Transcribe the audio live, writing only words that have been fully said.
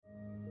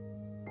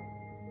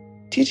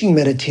Teaching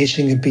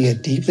meditation can be a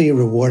deeply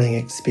rewarding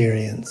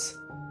experience.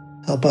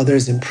 Help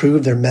others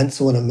improve their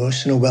mental and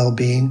emotional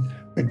well-being,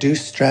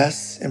 reduce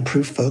stress,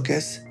 improve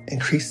focus,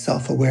 increase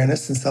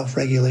self-awareness and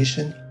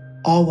self-regulation,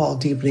 all while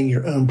deepening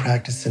your own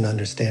practice and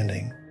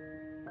understanding.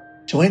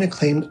 Join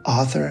acclaimed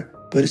author,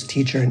 Buddhist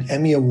teacher, and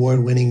Emmy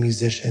Award-winning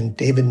musician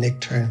David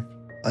Nichtern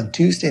on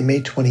Tuesday,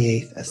 May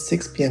 28th at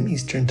 6 p.m.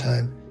 Eastern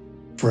Time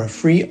for a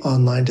free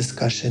online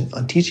discussion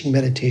on teaching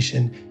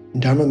meditation in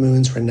Dharma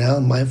Moon's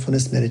renowned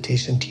mindfulness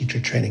meditation teacher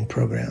training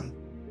program.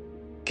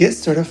 Get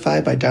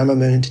certified by Dharma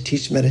Moon to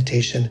teach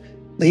meditation,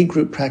 lead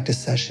group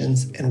practice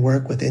sessions, and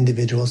work with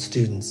individual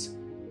students.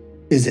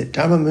 Visit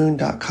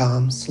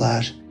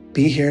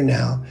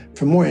dharmamoon.com/BeHereNow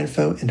for more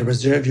info and to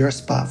reserve your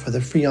spot for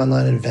the free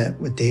online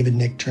event with David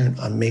Nichtern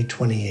on May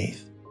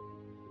 28th.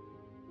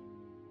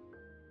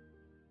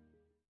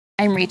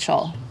 I'm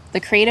Rachel, the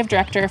creative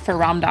director for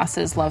Ram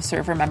Dass's Love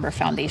Serve Remember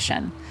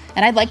Foundation,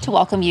 and I'd like to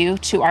welcome you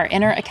to our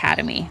Inner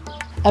Academy,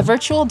 a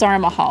virtual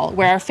Dharma hall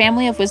where our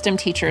family of wisdom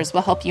teachers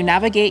will help you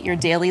navigate your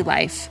daily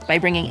life by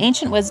bringing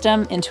ancient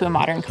wisdom into a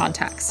modern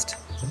context.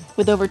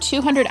 With over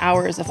 200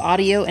 hours of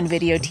audio and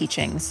video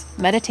teachings,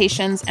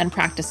 meditations, and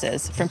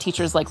practices from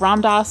teachers like Ram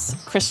Dass,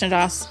 Krishna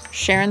Das,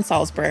 Sharon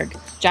Salzberg,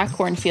 Jack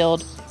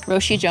Kornfield,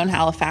 Roshi Joan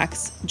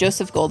Halifax,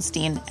 Joseph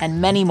Goldstein, and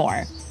many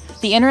more,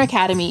 the Inner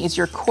Academy is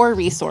your core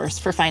resource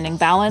for finding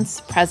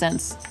balance,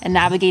 presence, and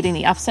navigating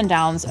the ups and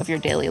downs of your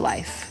daily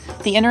life.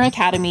 The Inner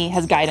Academy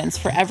has guidance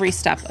for every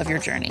step of your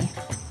journey.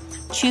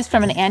 Choose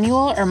from an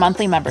annual or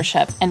monthly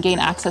membership and gain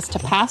access to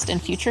past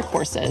and future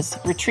courses,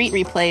 retreat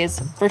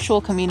replays,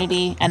 virtual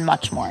community, and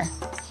much more.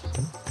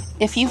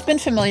 If you've been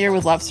familiar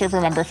with Love Serve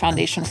Remember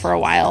Foundation for a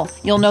while,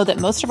 you'll know that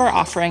most of our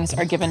offerings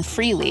are given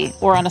freely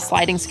or on a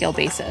sliding scale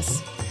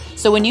basis.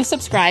 So when you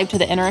subscribe to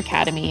the Inner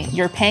Academy,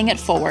 you're paying it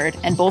forward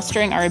and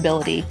bolstering our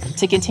ability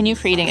to continue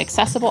creating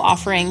accessible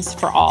offerings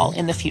for all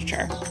in the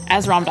future,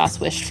 as Ram Dass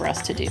wished for us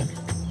to do.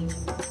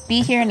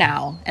 Be here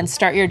now and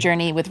start your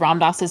journey with Ram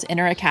Dass's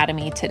Inner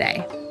Academy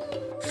today.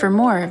 For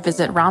more,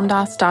 visit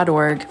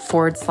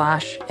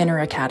ramdass.org/Inner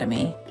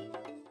Academy.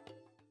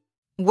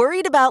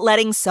 Worried about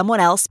letting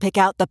someone else pick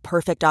out the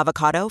perfect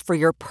avocado for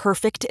your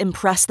perfect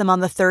impress them on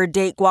the third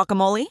date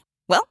guacamole?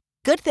 Well,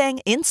 good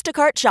thing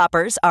Instacart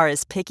shoppers are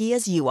as picky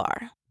as you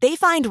are. They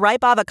find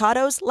ripe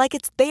avocados like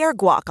it's their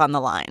guac on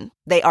the line.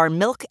 They are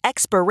milk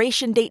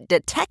expiration date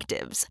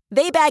detectives.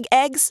 They bag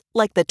eggs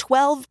like the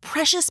 12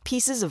 precious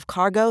pieces of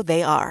cargo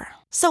they are.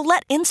 So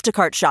let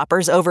Instacart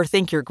shoppers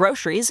overthink your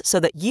groceries so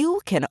that you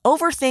can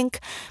overthink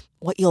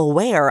what you'll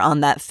wear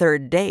on that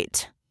third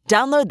date.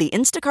 Download the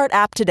Instacart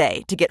app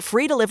today to get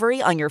free delivery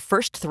on your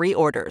first 3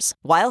 orders,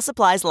 while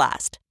supplies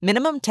last.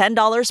 Minimum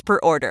 $10 per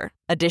order.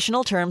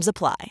 Additional terms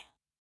apply.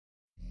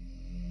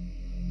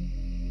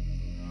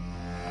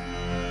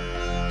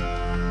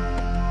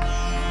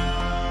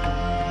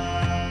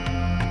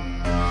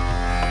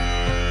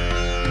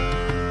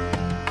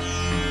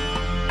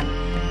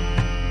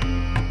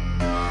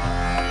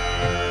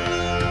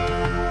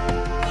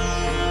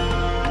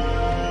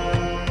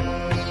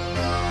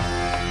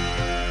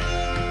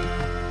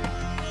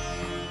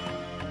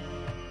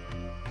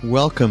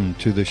 Welcome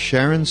to the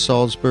Sharon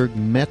Salzberg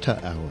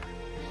Metta Hour.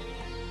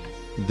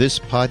 This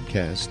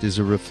podcast is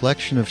a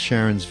reflection of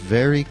Sharon's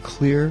very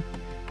clear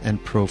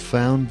and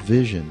profound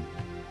vision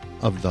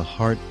of the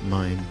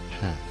heart-mind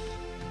path.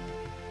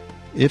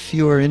 If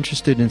you are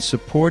interested in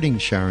supporting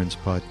Sharon's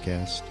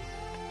podcast,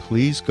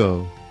 please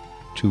go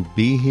to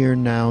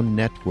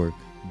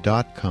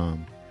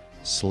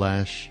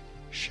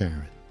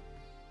BeHereNowNetwork.com/Sharon.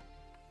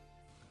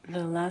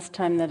 The last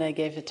time that I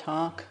gave a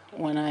talk,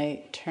 when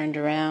I turned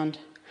around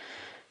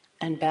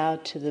and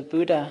bowed to the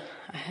Buddha,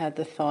 I had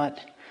the thought,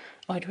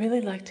 oh, I'd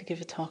really like to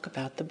give a talk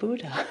about the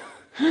Buddha.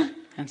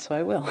 And so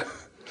I will.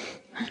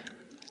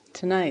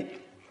 Tonight,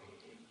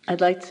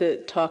 I'd like to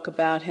talk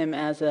about him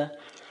as a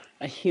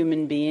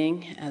human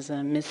being, as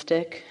a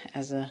mystic,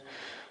 as a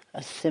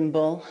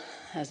symbol,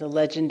 as a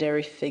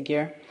legendary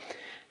figure,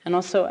 and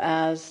also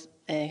as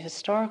a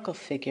historical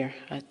figure,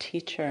 a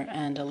teacher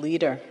and a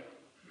leader,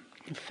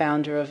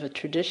 founder of a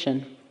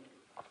tradition.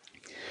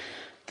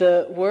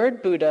 The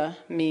word Buddha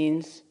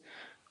means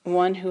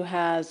one who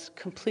has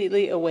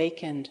completely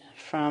awakened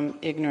from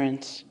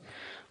ignorance,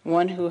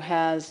 one who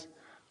has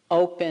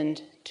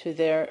opened to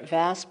their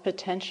vast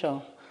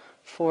potential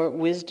for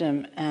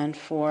wisdom and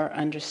for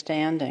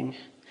understanding.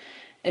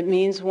 It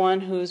means one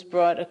who's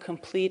brought a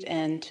complete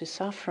end to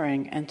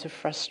suffering and to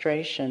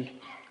frustration.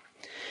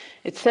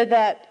 It's said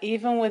that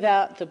even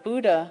without the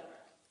Buddha,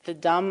 the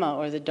Dhamma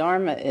or the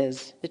Dharma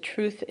is, the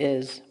truth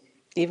is.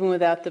 Even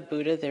without the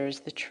Buddha, there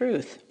is the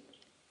truth.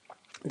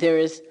 There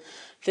is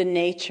the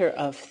nature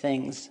of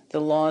things, the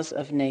laws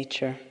of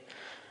nature.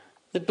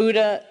 The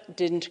Buddha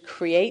didn't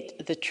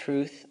create the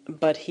truth,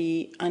 but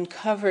he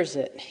uncovers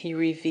it, he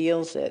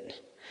reveals it.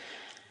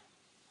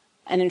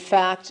 And in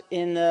fact,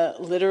 in the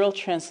literal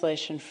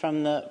translation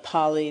from the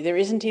Pali, there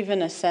isn't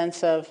even a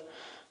sense of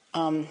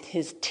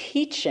his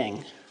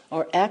teaching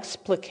or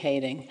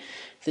explicating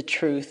the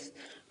truth,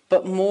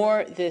 but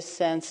more this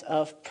sense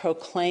of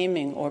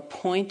proclaiming or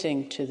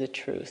pointing to the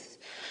truth.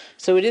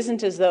 So it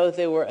isn't as though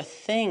there were a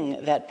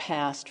thing that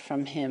passed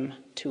from him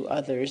to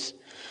others,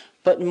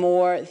 but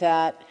more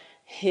that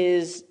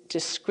his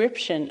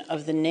description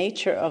of the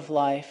nature of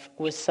life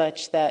was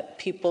such that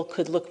people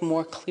could look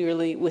more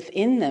clearly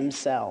within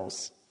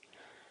themselves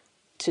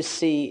to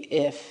see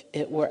if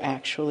it were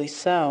actually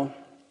so.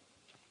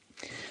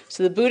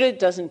 So the Buddha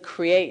doesn't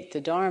create the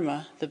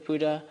Dharma, the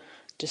Buddha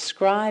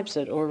describes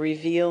it or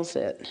reveals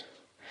it.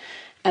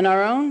 And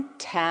our own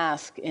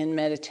task in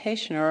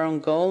meditation, our own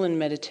goal in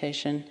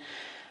meditation,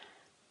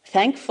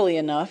 thankfully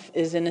enough,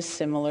 is in a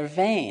similar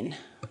vein.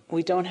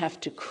 We don't have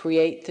to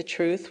create the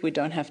truth, we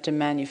don't have to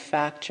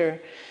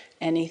manufacture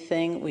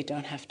anything, we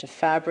don't have to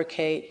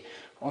fabricate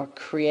or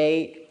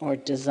create or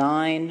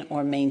design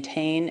or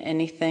maintain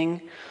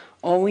anything.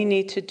 All we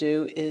need to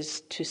do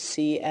is to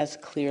see as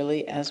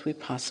clearly as we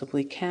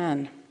possibly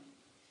can.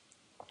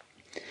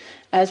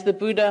 As the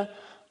Buddha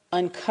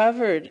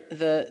uncovered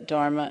the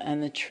Dharma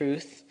and the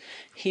truth,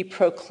 he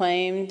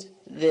proclaimed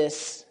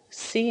this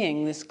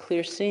seeing, this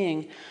clear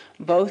seeing,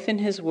 both in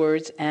his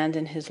words and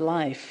in his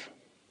life.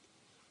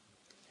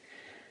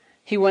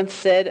 He once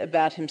said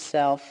about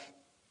himself,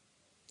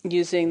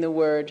 using the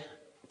word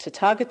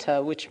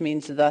Tathagata, which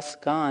means thus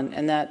gone,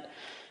 and that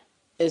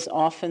is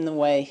often the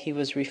way he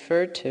was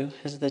referred to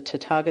as the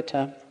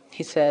Tathagata.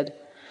 He said,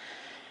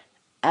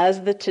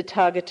 "As the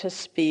Tathagata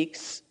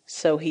speaks,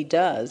 so he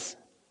does.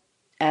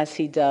 As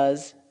he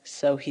does,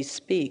 so he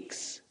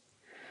speaks."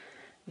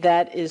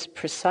 That is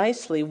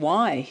precisely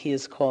why he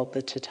is called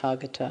the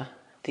Tathagata,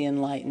 the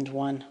enlightened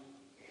one.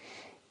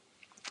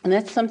 And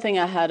that's something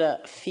I had a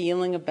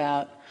feeling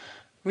about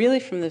really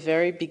from the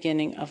very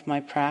beginning of my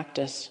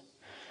practice.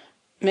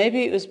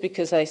 Maybe it was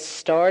because I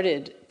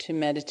started to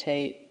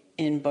meditate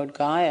in Bodh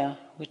Gaya,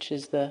 which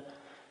is the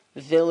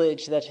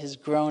village that has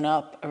grown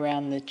up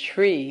around the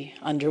tree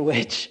under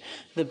which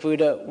the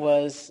Buddha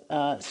was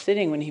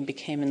sitting when he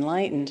became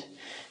enlightened.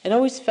 It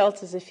always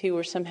felt as if he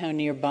were somehow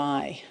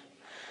nearby,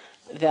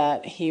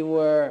 that he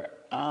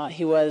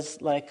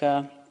was like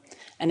an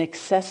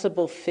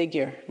accessible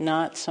figure,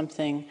 not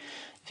something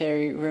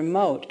very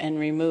remote and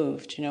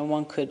removed. You know,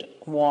 one could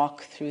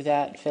walk through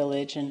that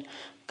village and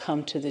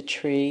come to the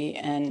tree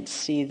and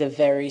see the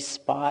very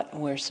spot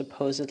where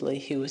supposedly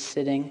he was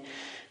sitting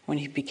when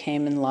he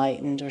became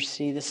enlightened, or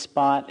see the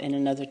spot in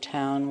another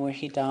town where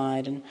he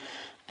died.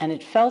 And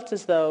it felt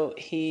as though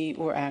he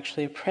were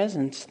actually a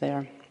presence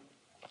there.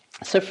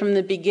 So from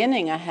the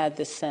beginning I had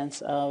this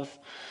sense of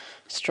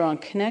strong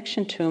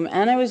connection to him,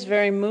 and I was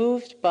very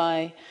moved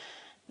by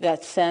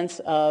that sense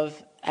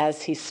of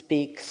as he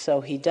speaks,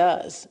 so he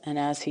does, and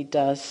as he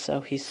does,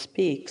 so he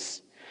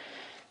speaks.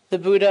 The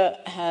Buddha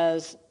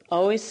has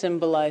always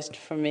symbolized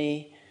for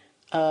me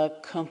a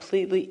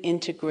completely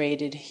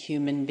integrated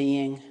human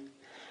being.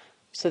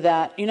 So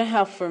that, you know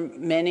how for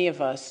many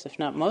of us, if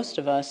not most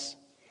of us,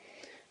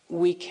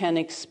 we can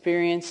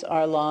experience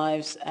our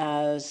lives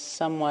as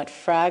somewhat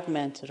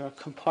fragmented or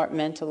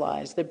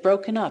compartmentalized. They're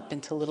broken up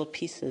into little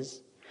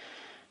pieces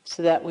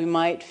so that we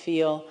might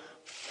feel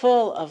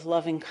full of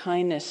loving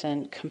kindness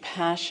and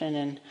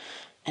compassion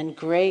and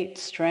great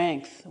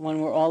strength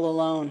when we're all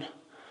alone.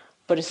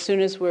 But as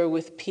soon as we're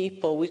with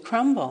people, we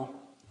crumble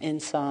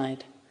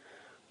inside.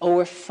 Or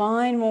we're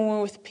fine when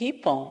we're with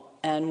people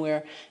and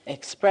we're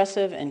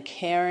expressive and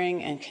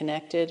caring and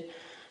connected,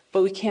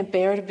 but we can't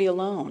bear to be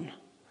alone.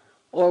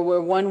 Or we're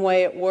one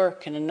way at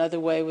work and another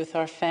way with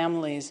our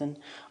families, and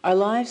our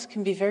lives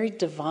can be very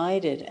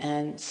divided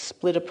and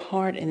split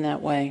apart in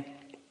that way.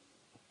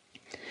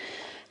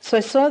 So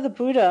I saw the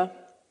Buddha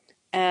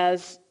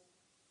as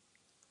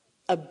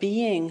a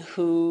being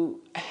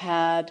who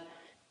had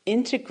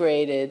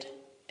integrated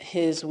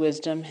his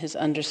wisdom, his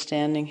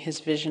understanding, his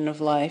vision of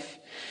life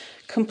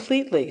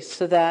completely,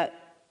 so that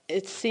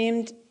it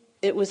seemed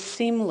it was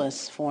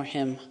seamless for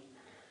him.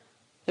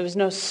 There was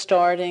no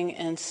starting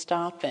and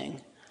stopping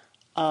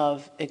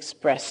of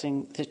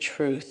expressing the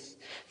truth.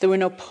 There were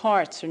no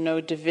parts or no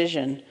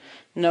division,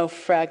 no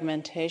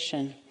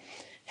fragmentation.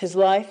 His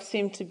life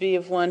seemed to be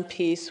of one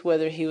piece,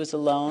 whether he was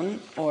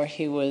alone or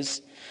he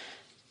was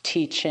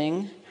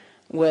teaching,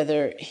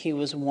 whether he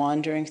was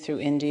wandering through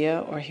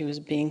India or he was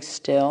being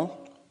still.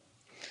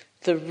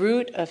 The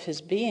root of his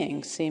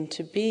being seemed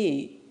to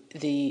be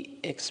the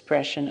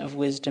expression of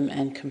wisdom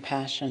and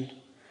compassion.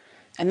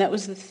 And that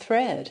was the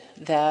thread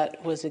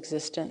that was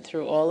existent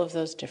through all of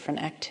those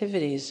different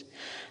activities.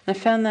 And I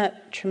found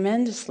that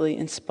tremendously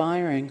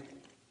inspiring.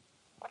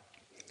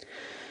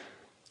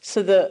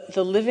 So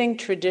the living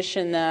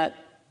tradition that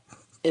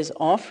is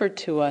offered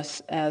to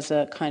us as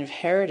a kind of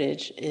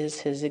heritage is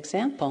his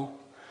example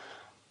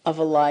of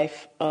a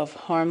life of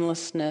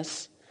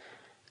harmlessness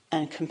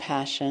and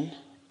compassion,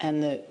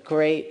 and the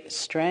great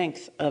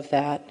strength of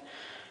that,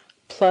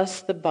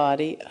 plus the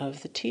body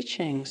of the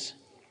teachings.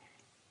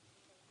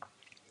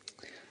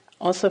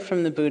 Also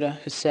from the Buddha,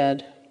 who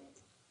said,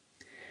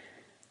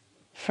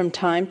 "From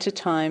time to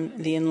time,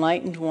 the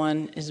enlightened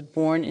one is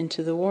born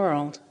into the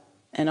world,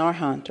 an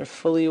arhat, or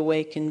fully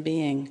awakened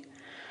being,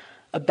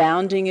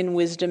 abounding in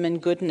wisdom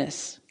and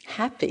goodness,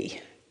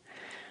 happy,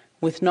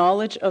 with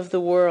knowledge of the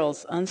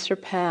worlds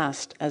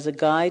unsurpassed as a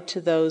guide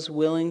to those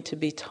willing to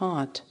be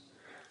taught,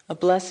 a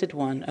blessed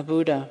one, a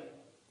Buddha.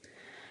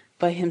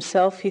 By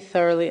himself he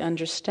thoroughly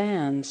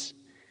understands.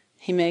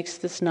 He makes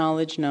this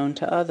knowledge known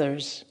to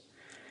others.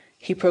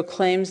 He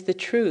proclaims the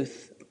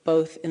truth,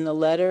 both in the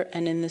letter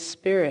and in the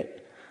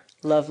spirit,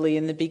 lovely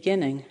in the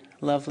beginning,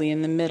 lovely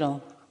in the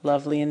middle,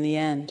 lovely in the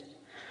end,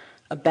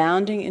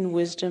 abounding in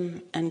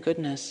wisdom and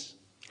goodness,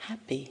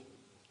 happy.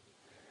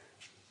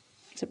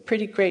 It's a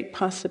pretty great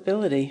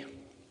possibility.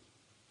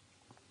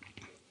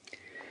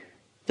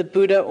 The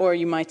Buddha, or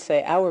you might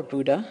say our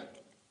Buddha,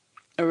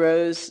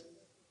 arose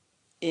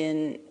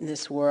in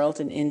this world,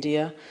 in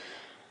India,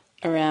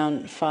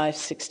 around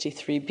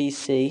 563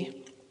 BC.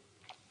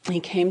 He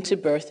came to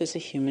birth as a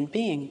human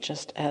being,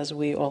 just as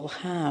we all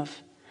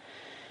have.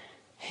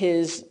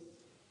 His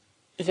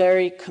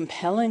very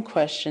compelling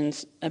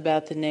questions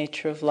about the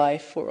nature of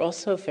life were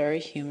also very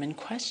human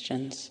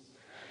questions.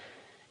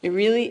 It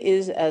really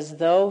is as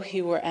though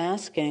he were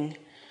asking,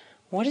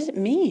 what does it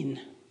mean?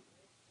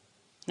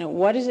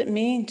 What does it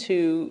mean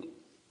to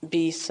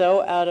be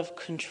so out of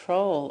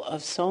control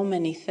of so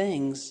many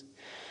things,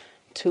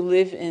 to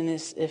live in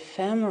this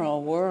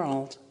ephemeral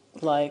world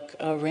like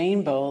a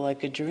rainbow,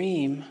 like a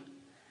dream,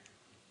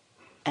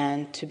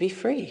 and to be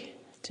free,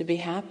 to be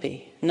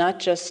happy, not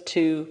just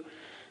to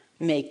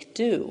make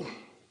do,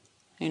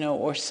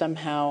 or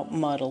somehow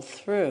muddle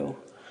through,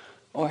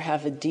 or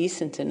have a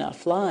decent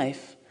enough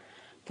life.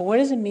 But what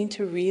does it mean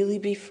to really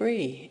be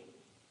free,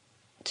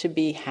 to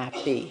be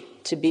happy,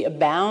 to be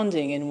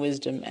abounding in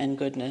wisdom and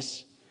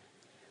goodness,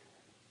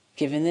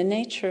 given the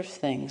nature of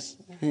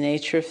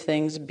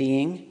things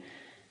being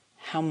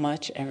how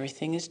much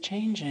everything is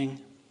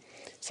changing?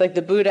 It's like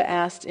the Buddha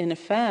asked, in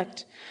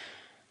effect,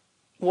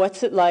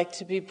 what's it like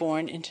to be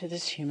born into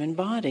this human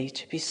body,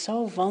 to be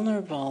so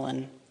vulnerable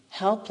and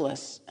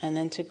helpless, and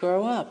then to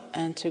grow up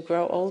and to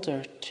grow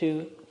older,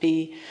 to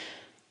be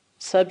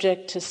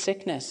subject to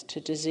sickness,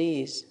 to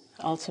disease,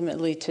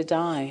 ultimately to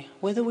die,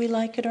 whether we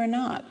like it or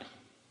not.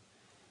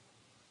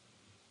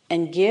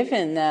 And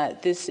given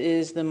that this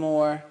is the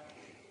more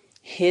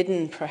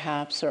hidden,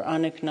 perhaps, or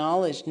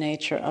unacknowledged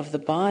nature of the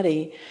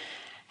body,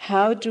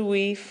 how do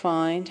we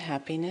find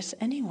happiness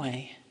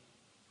anyway?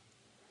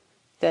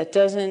 That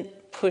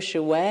doesn't push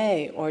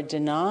away or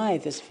deny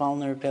this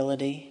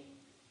vulnerability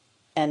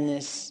and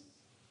this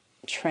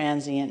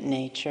transient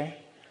nature,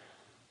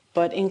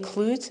 but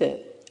includes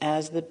it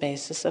as the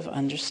basis of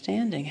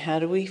understanding. How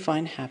do we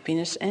find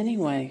happiness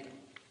anyway?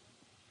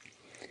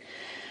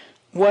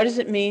 What does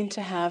it mean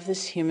to have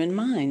this human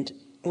mind,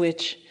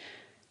 which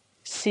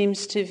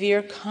seems to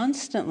veer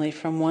constantly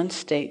from one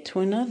state to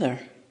another,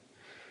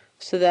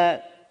 so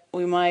that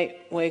we might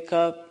wake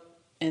up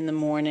in the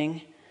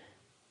morning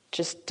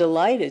just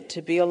delighted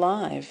to be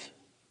alive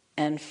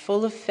and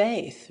full of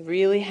faith,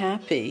 really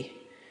happy.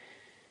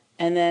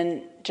 And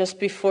then just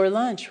before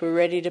lunch, we're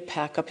ready to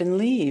pack up and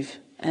leave.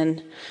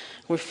 And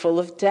we're full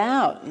of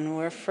doubt, and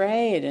we're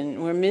afraid,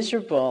 and we're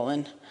miserable.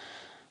 And,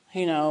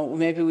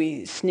 maybe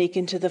we sneak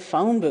into the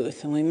phone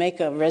booth and we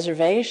make a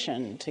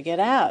reservation to get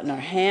out. And our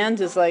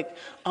hand is like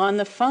on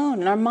the phone,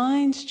 and our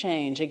minds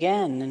change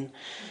again. And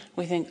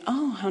we think,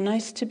 oh, how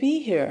nice to be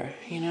here,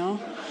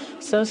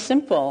 so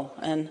simple.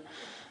 And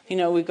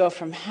we go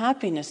from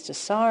happiness to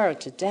sorrow,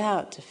 to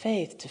doubt, to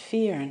faith, to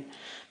fear, and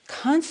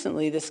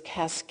constantly this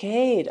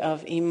cascade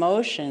of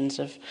emotions,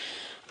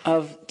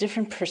 of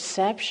different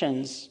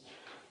perceptions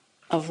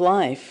of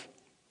life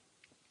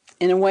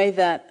in a way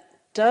that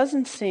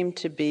doesn't seem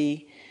to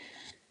be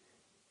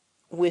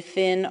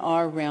within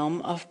our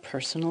realm of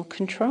personal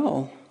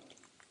control.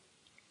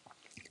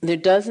 There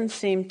doesn't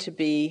seem to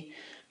be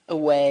a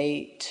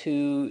way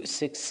to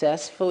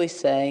successfully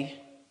say,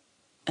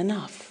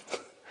 enough.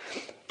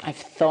 I've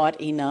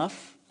thought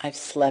enough, I've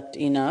slept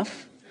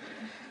enough,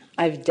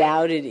 I've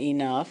doubted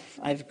enough,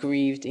 I've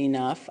grieved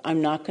enough,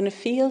 I'm not going to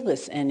feel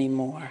this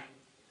anymore.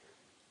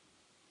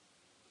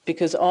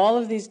 Because all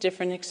of these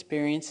different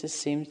experiences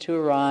seem to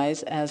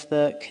arise as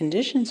the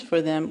conditions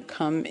for them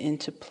come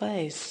into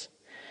place.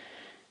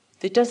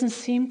 There doesn't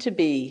seem to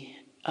be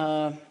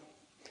a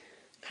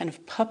kind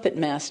of puppet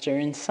master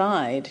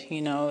inside,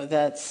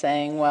 that's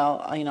saying,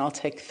 well, I'll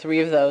take 3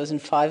 of those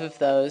and 5 of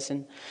those,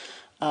 and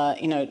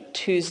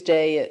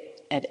Tuesday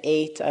at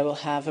 8 I will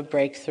have a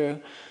breakthrough.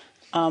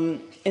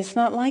 It's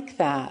not like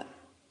that.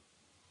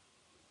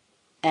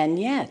 And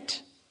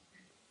yet,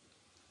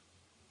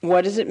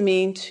 what does it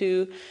mean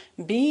to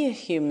be a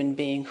human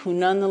being who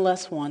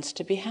nonetheless wants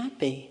to be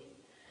happy?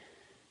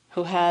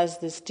 Who has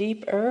this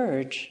deep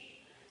urge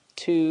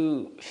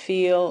to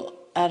feel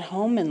at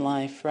home in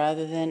life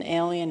rather than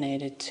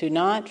alienated, to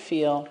not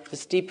feel,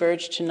 this deep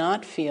urge to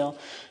not feel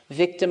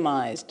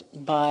victimized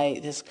by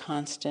this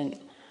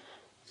constant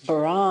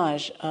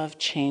barrage of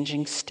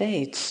changing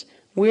states.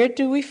 Where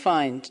do we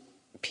find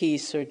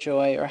peace or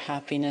joy or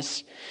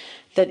happiness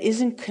that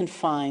isn't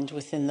confined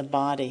within the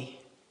body,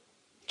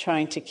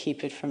 trying to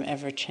keep it from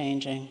ever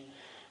changing,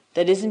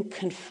 that isn't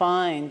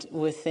confined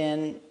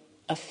within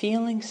a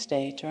feeling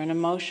state or an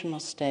emotional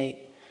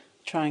state,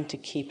 trying to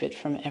keep it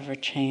from ever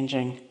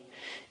changing?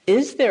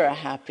 Is there a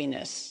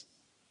happiness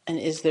and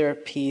is there a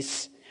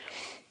peace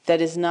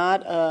that is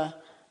not a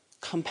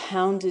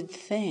compounded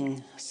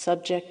thing,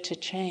 subject to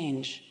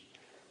change,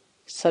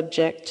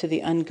 subject to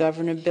the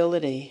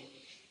ungovernability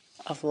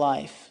of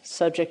life,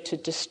 subject to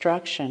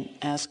destruction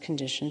as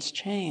conditions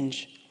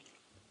change?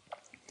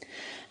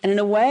 And in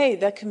a way,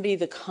 that can be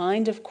the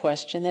kind of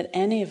question that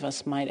any of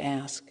us might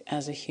ask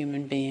as a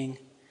human being.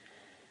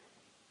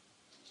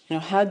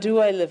 How do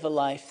I live a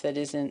life that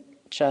isn't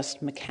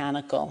just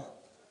mechanical,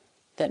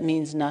 that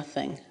means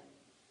nothing?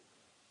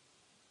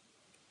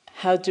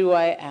 How do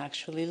I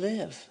actually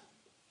live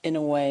in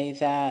a way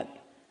that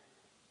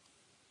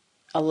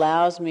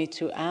allows me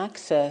to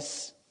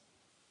access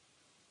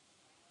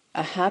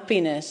a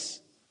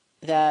happiness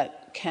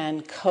that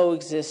can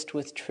coexist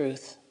with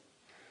truth,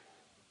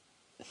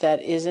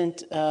 that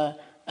isn't a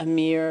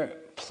mere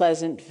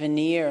pleasant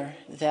veneer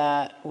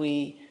that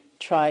we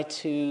try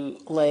to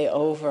lay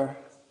over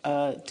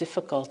a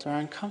difficult or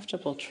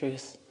uncomfortable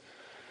truth,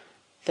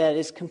 that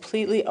is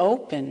completely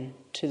open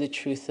to the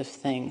truth of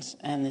things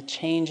and the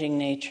changing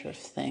nature of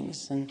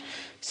things and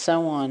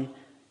so on,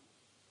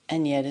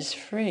 and yet is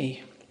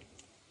free.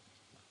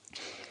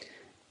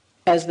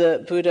 As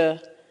the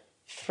Buddha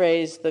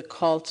phrased the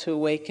call to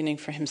awakening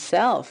for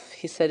himself,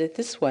 he said it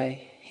this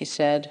way. He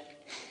said,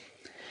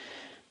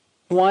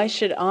 "Why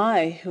should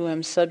I, who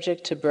am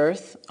subject to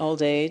birth,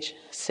 old age,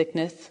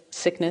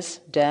 sickness,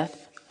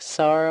 death,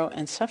 sorrow,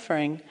 and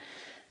suffering,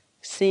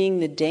 seeing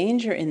the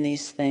danger in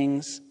these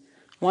things,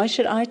 why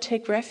should I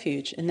take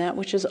refuge in that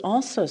which is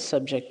also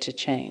subject to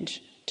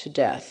change, to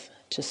death,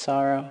 to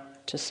sorrow,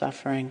 to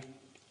suffering?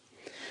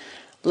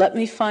 Let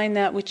me find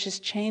that which is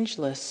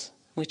changeless,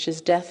 which is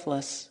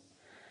deathless,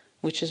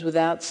 which is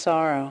without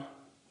sorrow,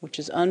 which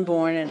is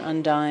unborn and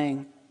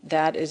undying.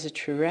 That is a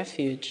true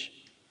refuge."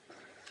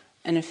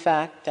 And in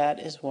fact, that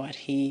is what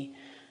he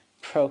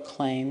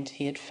proclaimed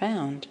he had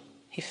found.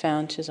 He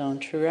found his own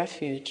true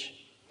refuge.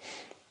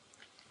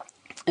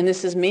 And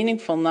this is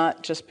meaningful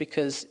not just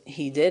because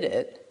he did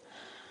it,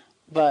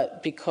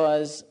 but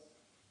because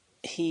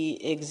he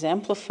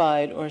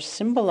exemplified or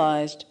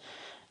symbolized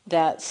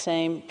that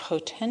same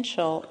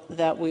potential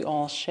that we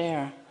all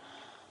share.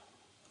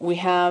 We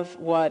have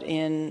what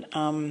in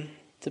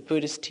the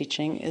Buddhist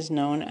teaching is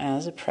known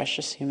as a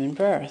precious human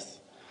birth,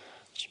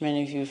 which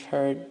many of you have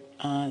heard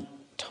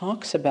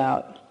talks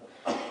about.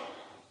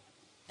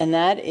 And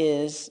that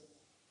is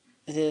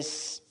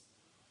this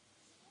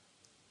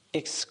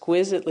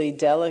exquisitely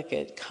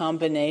delicate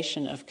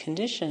combination of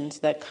conditions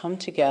that come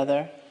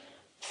together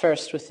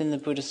first within the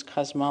Buddhist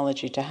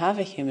cosmology to have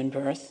a human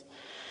birth,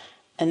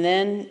 and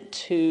then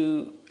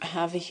to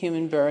have a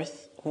human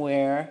birth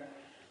where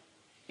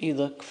you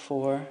look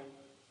for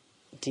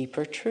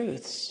deeper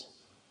truths.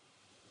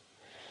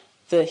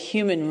 The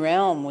human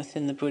realm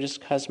within the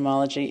Buddhist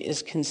cosmology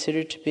is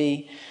considered to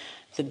be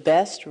the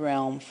best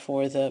realm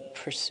for the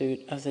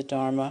pursuit of the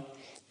Dharma,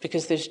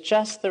 because there's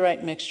just the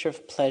right mixture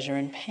of pleasure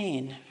and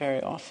pain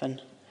very often.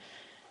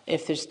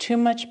 If there's too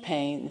much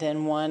pain,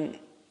 then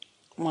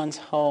one's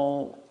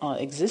whole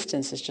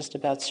existence is just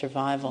about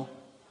survival.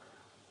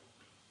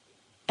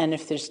 And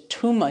if there's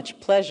too much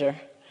pleasure,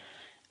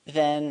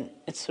 then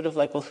it's sort of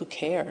like, well, who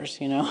cares,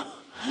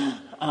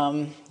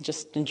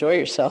 just enjoy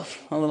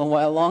yourself a little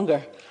while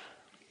longer.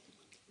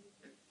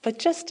 But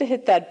just to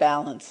hit that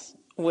balance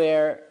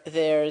where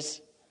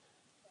there's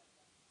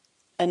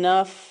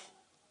enough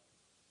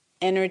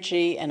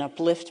energy and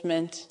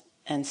upliftment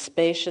and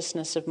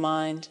spaciousness of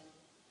mind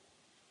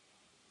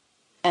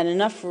and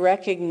enough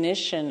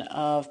recognition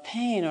of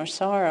pain or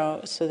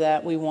sorrow so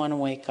that we want to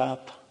wake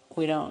up.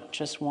 We don't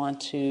just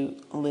want to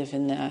live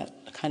in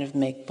that kind of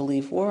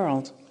make-believe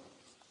world.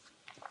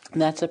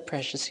 And that's a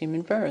precious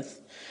human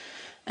birth.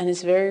 And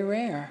it's very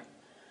rare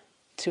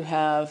to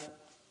have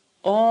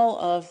all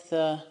of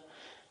the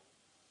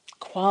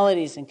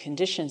qualities and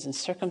conditions and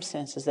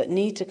circumstances that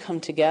need to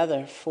come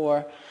together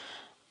for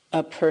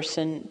a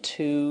person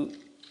to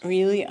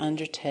really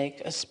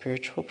undertake a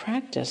spiritual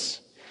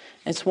practice.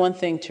 It's one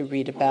thing to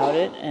read about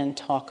it and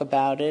talk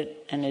about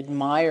it and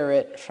admire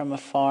it from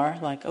afar,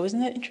 like, oh, isn't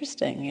that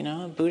interesting?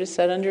 A Buddha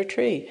sat under a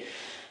tree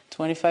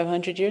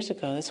 2,500 years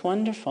ago. That's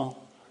wonderful.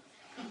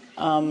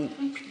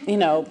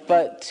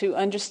 But to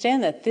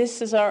understand that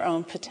this is our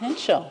own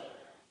potential,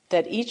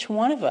 that each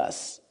one of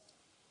us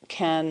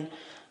can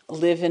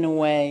live in a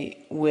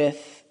way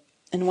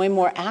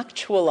more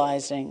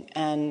actualizing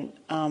and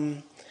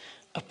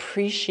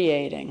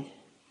appreciating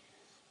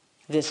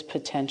this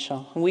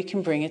potential. We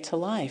can bring it to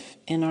life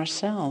in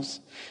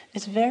ourselves.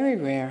 It's very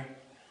rare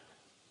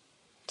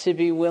to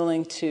be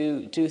willing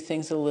to do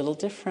things a little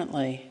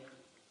differently,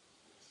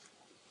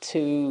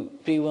 to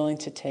be willing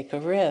to take a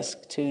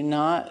risk, to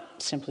not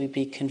simply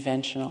be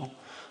conventional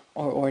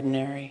or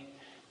ordinary,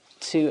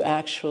 to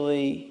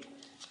actually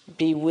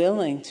be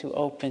willing to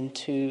open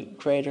to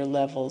greater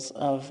levels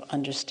of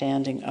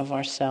understanding of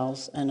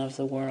ourselves and of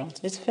the world.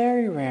 It's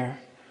very rare,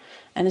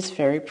 and it's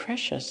very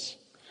precious.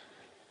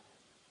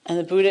 And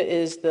the Buddha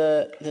is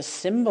the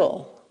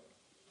symbol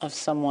of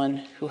someone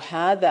who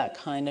had that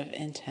kind of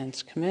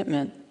intense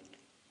commitment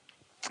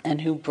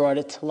and who brought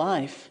it to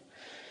life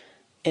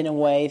in a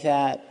way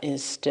that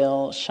is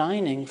still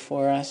shining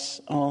for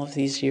us all of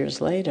these years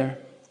later.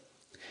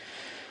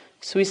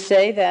 So we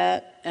say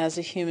that as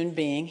a human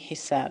being, he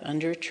sat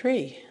under a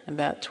tree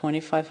about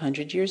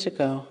 2,500 years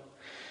ago.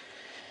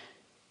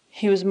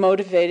 He was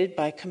motivated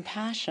by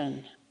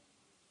compassion.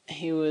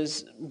 He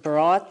was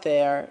brought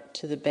there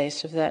to the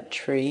base of that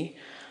tree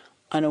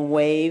on a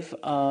wave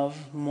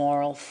of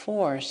moral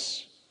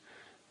force.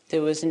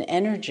 There was an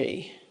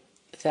energy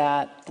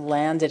that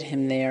landed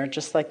him there,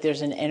 just like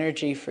there's an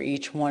energy for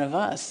each one of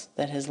us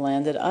that has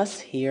landed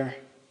us here.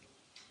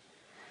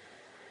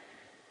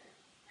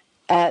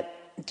 At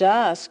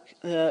dusk,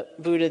 the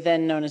Buddha,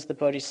 then known as the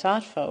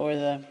Bodhisattva, or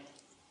the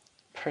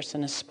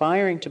person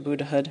aspiring to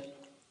Buddhahood,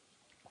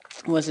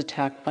 was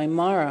attacked by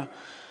Mara,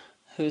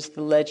 who's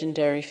the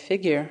legendary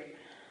figure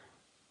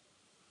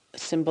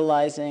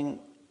symbolizing,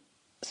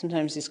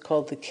 sometimes he's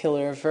called the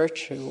killer of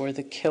virtue or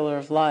the killer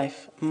of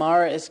life.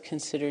 Mara is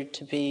considered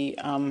to be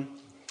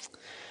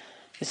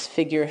this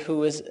figure who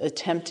was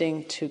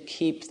attempting to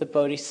keep the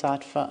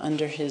Bodhisattva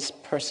under his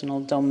personal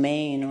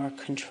domain or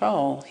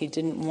control. He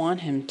didn't want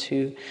him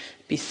to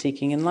be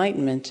seeking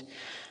enlightenment.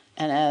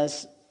 And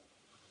as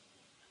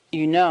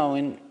you know,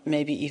 and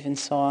maybe even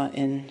saw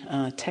in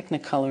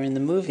Technicolor in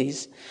the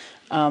movies,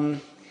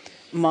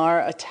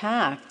 Mara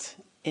attacked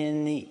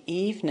in the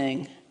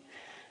evening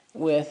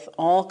with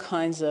all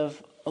kinds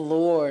of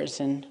allures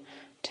and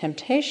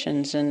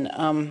temptations,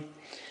 and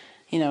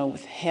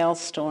with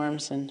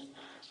hailstorms and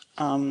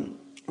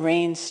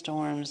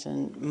rainstorms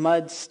and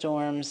mud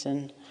storms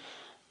and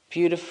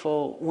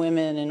beautiful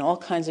women and all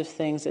kinds of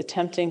things,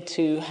 attempting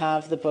to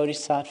have the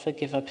Bodhisattva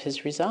give up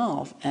his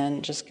resolve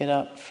and just get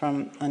up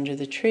from under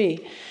the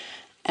tree.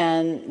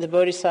 And the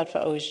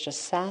Bodhisattva always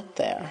just sat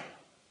there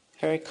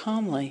very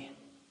calmly,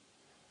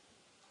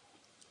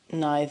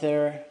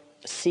 neither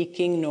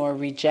seeking nor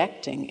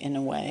rejecting in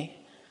a way,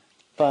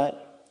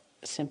 but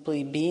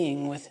simply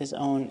being with his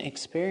own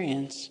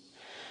experience.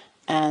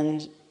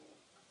 And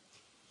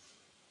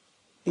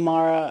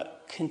Mara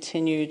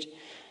continued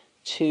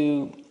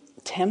to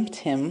tempt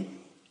him,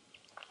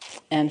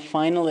 and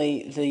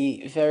finally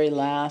the very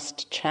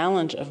last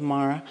challenge of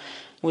Mara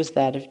was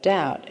that of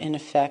doubt, in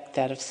effect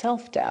that of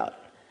self-doubt.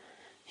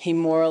 He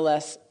more or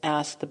less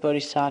asked the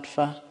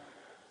Bodhisattva,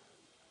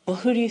 well,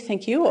 who do you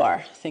think you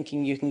are,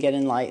 thinking you can get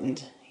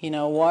enlightened?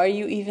 Why are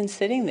you even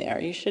sitting there?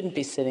 You shouldn't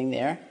be sitting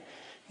there.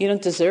 You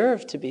don't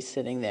deserve to be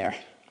sitting there,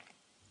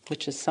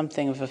 which is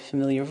something of a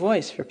familiar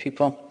voice for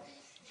people.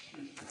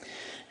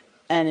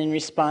 And in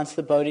response,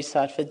 the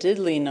Bodhisattva did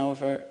lean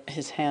over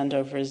his hand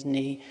over his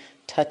knee,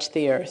 touch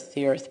the earth.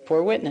 The earth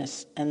bore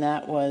witness, and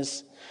that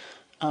was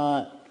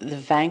the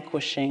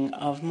vanquishing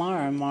of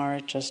Mara.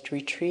 Mara just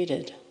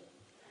retreated.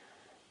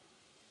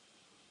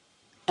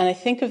 And I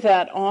think of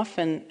that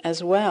often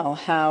as well,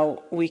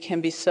 how we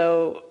can be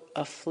so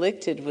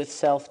afflicted with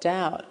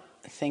self-doubt,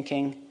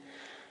 thinking,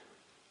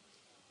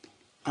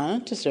 I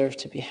don't deserve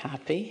to be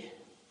happy.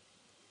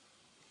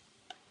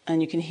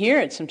 And you can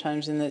hear it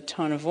sometimes in the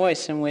tone of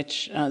voice in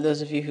which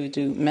those of you who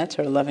do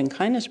metta or loving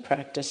kindness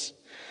practice,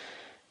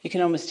 you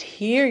can almost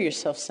hear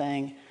yourself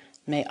saying,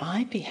 may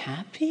I be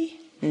happy?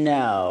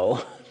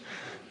 No,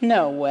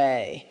 no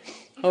way.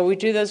 Or we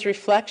do those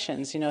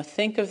reflections,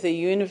 think of the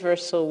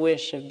universal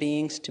wish of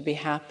beings to be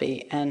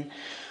happy and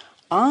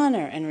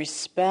honor and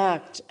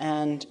respect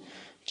and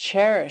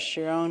cherish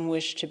your own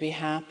wish to be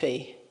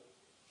happy.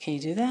 Can you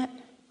do that?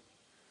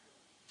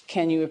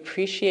 Can you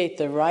appreciate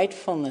the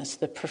rightfulness,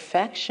 the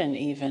perfection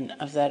even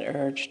of that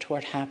urge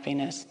toward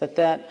happiness?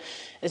 That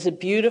is a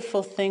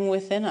beautiful thing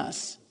within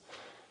us.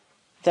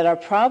 That our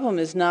problem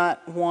is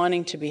not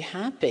wanting to be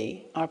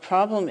happy. Our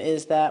problem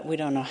is that we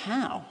don't know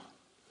how.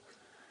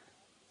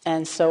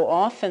 And so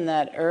often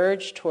that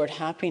urge toward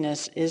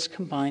happiness is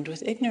combined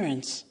with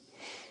ignorance,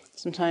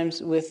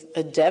 sometimes with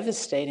a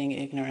devastating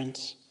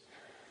ignorance.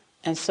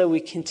 And so we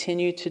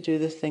continue to do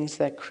the things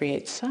that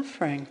create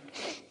suffering.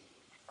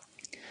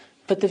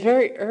 But the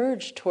very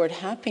urge toward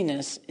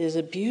happiness is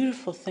a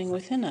beautiful thing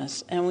within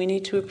us, and we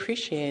need to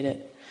appreciate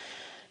it.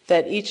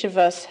 That each of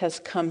us has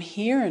come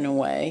here in a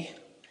way,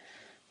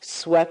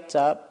 swept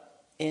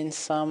up in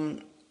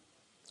some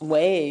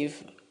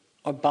wave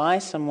or by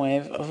some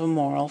wave of a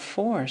moral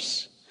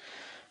force.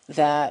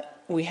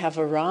 That we have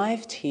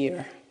arrived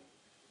here,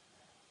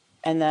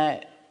 and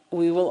that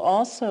we will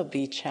also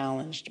be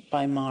challenged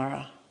by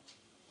Mara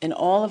in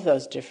all of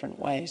those different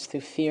ways,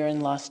 through fear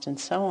and lust and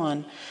so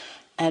on.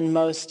 And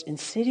most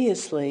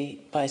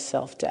insidiously by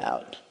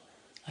self-doubt.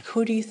 Like,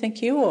 who do you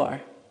think you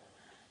are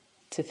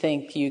to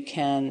think you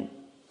can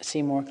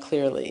see more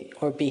clearly,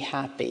 or be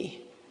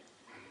happy,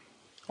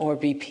 or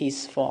be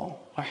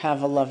peaceful, or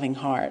have a loving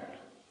heart?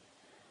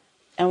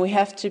 And we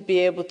have to be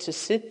able to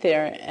sit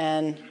there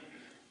and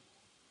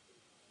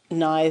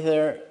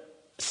neither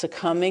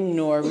succumbing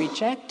nor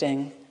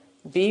rejecting,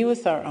 be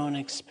with our own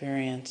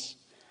experience.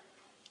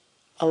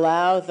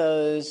 Allow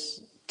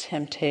those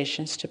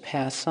temptations to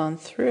pass on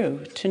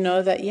through, to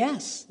know that,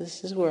 yes,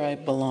 this is where I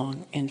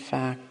belong, in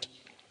fact.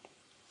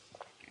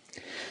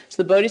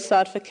 So the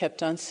Bodhisattva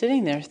kept on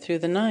sitting there through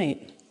the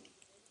night.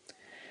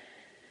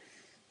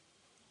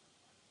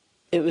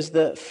 It was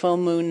the full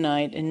moon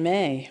night in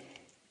May.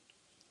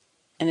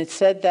 And it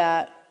said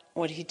that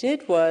what he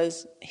did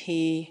was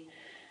he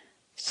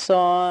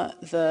saw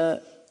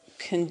the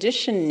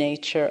conditioned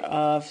nature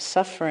of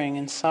suffering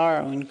and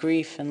sorrow and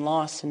grief and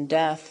loss and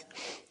death,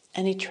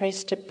 and he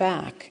traced it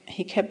back.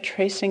 He kept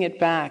tracing it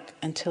back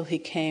until he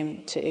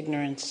came to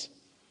ignorance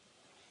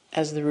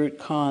as the root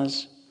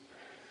cause.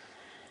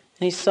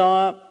 And he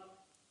saw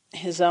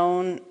his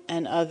own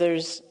and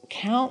others'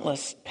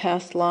 countless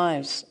past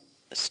lives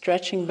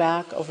stretching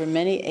back over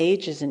many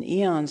ages and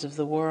eons of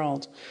the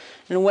world.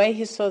 In a way,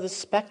 he saw the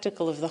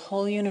spectacle of the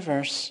whole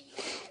universe,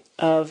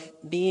 of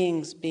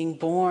beings being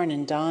born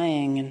and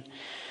dying, and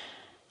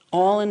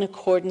all in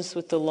accordance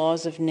with the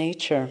laws of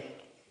nature.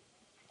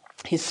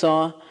 He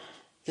saw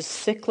the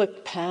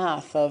cyclic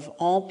path of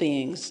all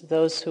beings,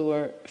 those who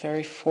were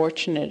very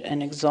fortunate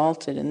and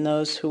exalted, and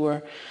those who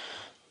were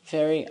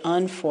very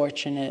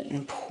unfortunate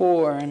and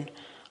poor, and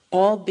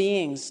all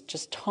beings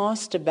just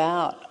tossed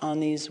about on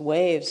these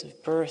waves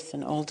of birth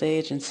and old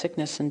age and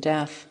sickness and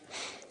death.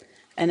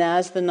 And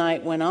as the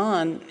night went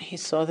on, he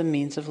saw the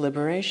means of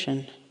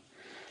liberation.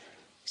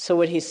 So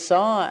what he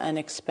saw and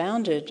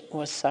expounded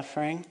was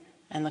suffering,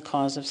 and the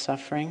cause of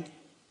suffering,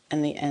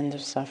 and the end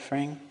of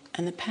suffering,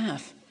 and the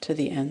path to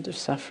the end of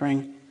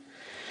suffering.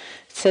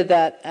 It said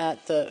that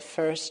at the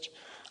first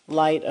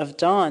light of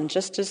dawn,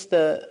 just as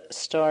the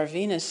star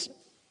Venus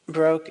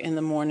broke in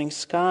the morning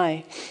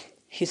sky,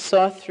 he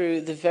saw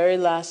through the very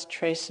last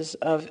traces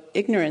of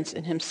ignorance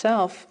in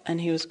himself,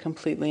 and he was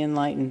completely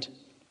enlightened.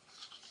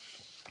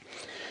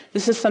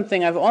 This is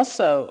something I've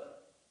also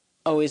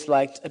always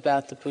liked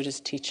about the Buddha's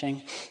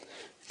teaching.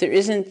 There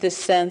isn't this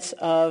sense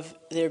of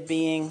there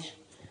being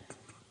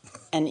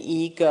an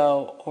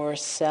ego or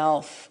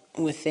self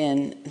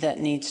within that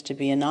needs to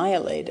be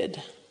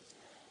annihilated.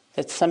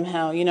 That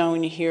somehow,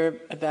 when you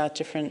hear about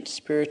different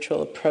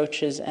spiritual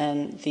approaches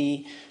and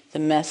the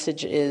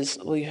message is,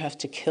 well, you have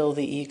to kill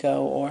the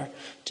ego or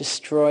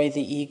destroy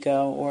the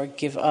ego or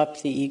give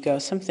up the ego,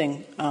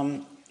 something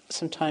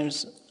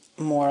sometimes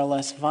more or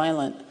less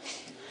violent.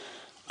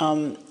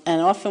 And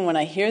often when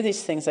I hear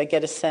these things, I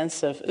get a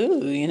sense of,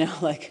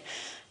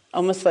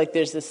 almost like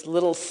there's this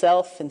little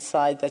self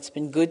inside that's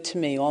been good to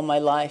me all my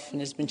life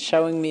and has been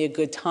showing me a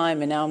good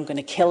time, and now I'm going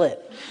to kill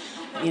it,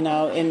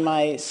 in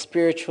my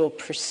spiritual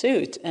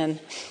pursuit. And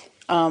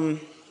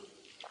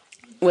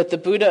what the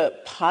Buddha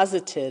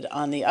posited,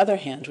 on the other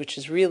hand, which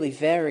is really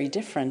very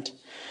different,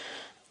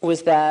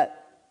 was that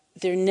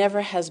there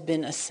never has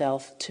been a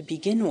self to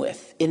begin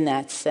with, in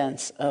that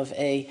sense of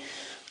a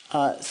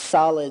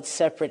solid,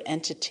 separate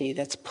entity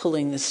that's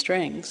pulling the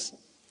strings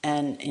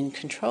and in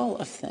control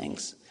of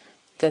things.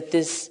 That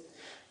this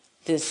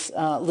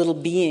little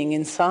being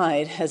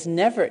inside has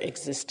never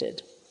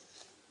existed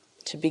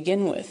to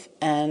begin with,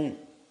 and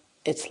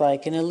it's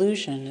like an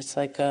illusion. It's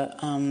like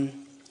a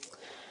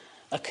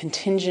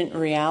contingent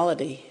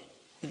reality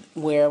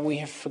where we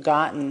have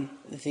forgotten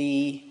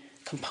the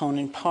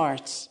component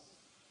parts,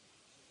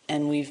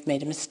 and we've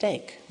made a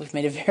mistake. We've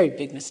made a very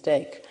big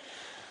mistake.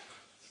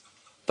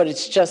 But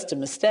it's just a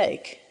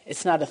mistake.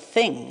 It's not a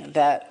thing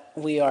that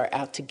we are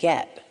out to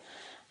get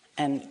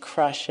and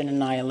crush and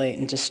annihilate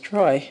and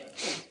destroy.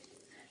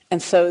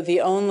 And so the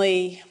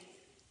only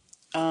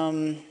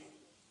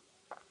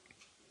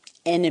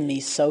enemy,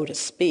 so to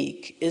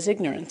speak, is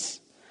ignorance.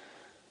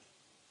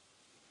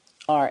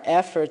 Our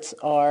efforts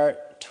are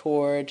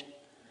toward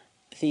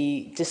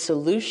the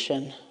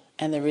dissolution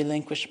and the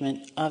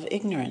relinquishment of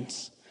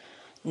ignorance,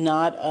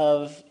 not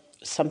of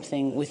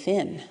something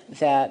within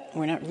that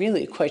we're not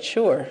really quite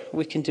sure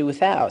we can do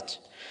without.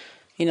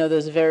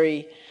 Those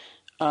very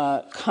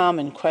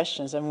common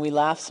questions, and we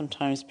laugh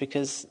sometimes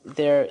because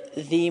they're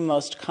the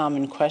most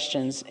common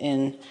questions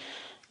in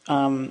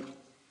all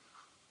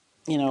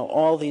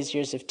these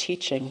years of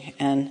teaching,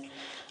 and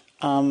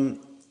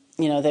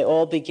they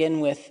all begin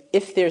with,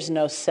 if there's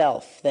no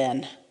self,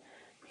 then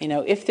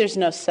if there's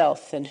no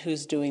self, then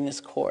who's doing this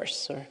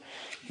course? Or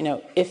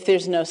if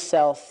there's no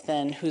self,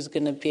 then who's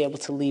going to be able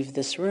to leave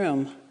this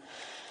room?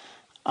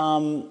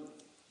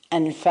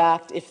 And in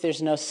fact, if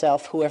there's no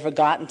self, whoever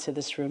got into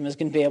this room is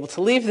going to be able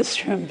to leave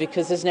this room,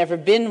 because there's never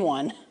been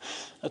one,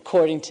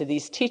 according to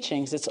these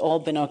teachings. It's all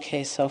been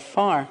okay so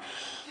far.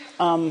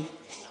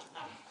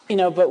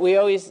 But we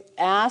always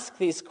ask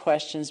these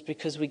questions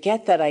because we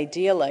get that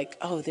idea like,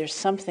 oh, there's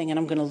something and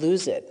I'm going to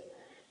lose it.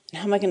 And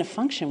how am I going to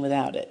function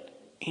without it?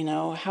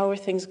 How are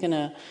things going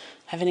to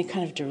have any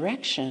kind of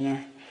direction?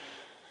 Or,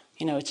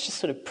 it's just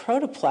sort of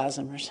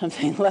protoplasm or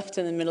something left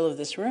in the middle of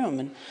this room.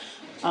 And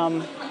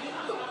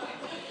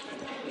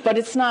but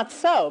it's not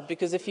so,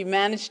 because if you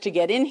manage to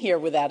get in here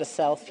without a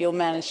self, you'll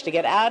manage to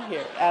get out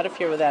of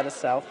here without a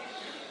self.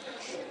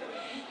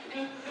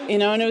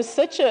 And it was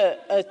such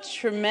a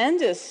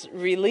tremendous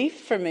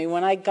relief for me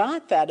when I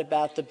got that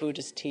about the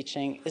Buddhist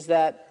teaching, is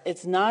that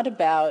it's not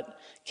about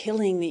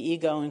killing the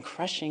ego and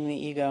crushing the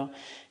ego.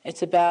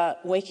 It's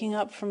about waking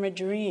up from a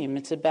dream.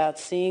 It's about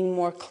seeing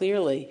more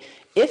clearly.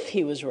 If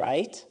he was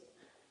right,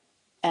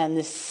 and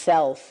this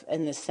self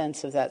and the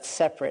sense of that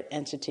separate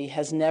entity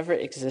has never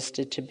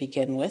existed to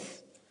begin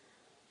with,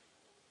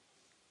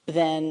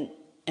 then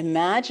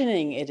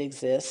imagining it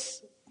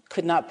exists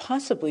could not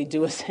possibly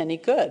do us any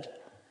good.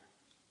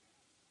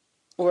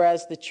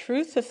 Whereas the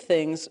truth of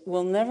things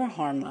will never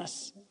harm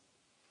us,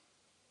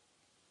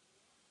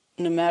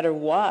 no matter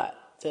what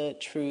the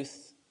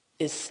truth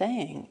is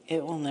saying,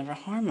 it will never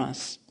harm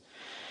us.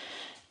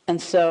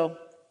 And so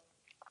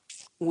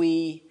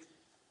we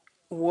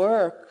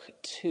work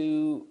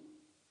to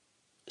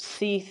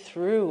see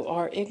through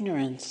our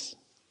ignorance,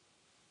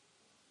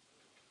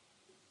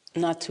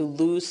 not to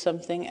lose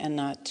something and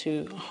not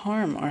to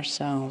harm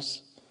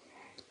ourselves.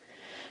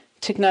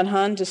 Thich Nhat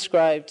Hanh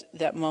described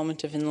that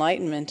moment of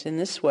enlightenment in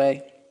this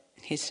way.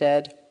 He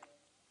said,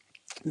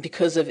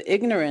 because of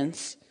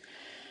ignorance,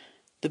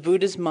 the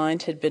Buddha's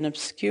mind had been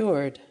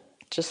obscured,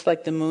 just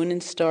like the moon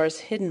and stars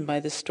hidden by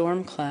the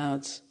storm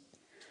clouds.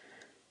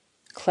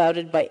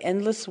 Clouded by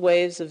endless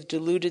waves of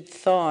deluded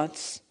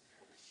thoughts,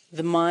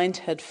 the mind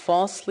had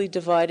falsely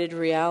divided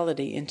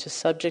reality into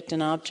subject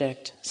and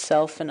object,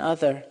 self and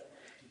other,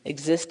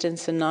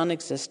 existence and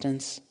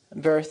non-existence,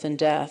 birth and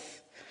death.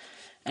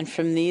 And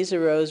from these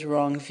arose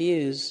wrong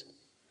views.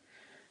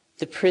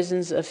 The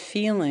prisons of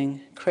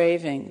feeling,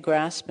 craving,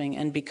 grasping,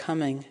 and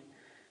becoming,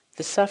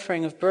 the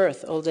suffering of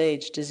birth, old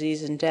age,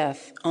 disease, and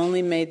death,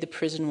 only made the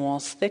prison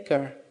walls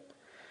thicker.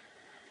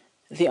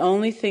 The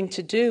only thing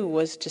to do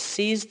was to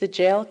seize the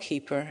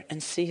jailkeeper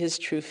and see his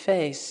true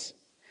face.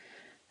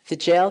 The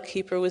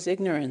jailkeeper was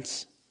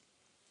ignorance.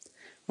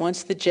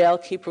 Once the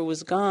jailkeeper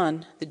was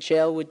gone, the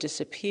jail would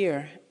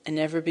disappear and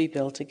never be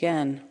built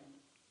again.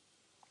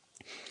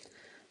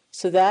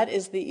 So that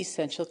is the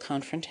essential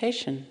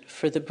confrontation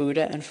for the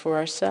Buddha and for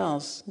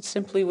ourselves. It's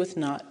simply with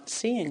not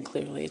seeing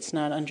clearly. It's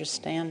not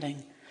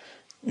understanding,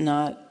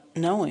 not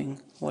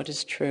knowing what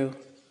is true.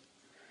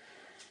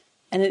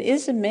 And it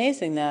is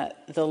amazing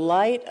that the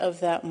light of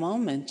that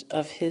moment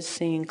of his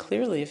seeing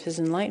clearly, of his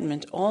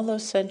enlightenment, all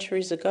those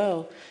centuries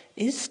ago,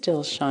 is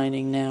still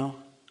shining now.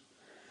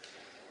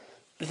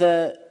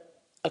 The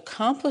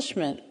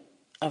accomplishment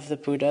of the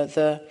Buddha,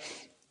 the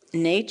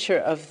nature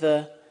of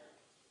the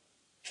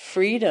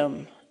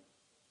freedom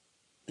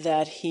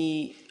that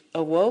he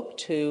awoke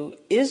to,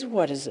 is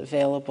what is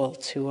available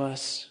to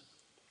us.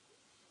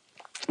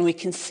 We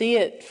can see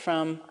it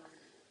from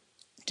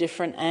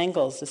different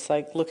angles. It's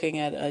like looking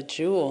at a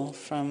jewel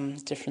from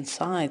different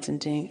sides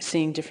and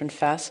seeing different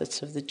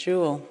facets of the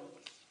jewel.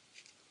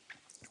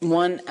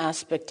 One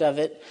aspect of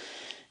it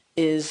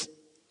is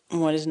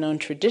what is known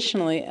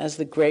traditionally as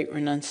the Great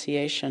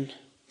Renunciation,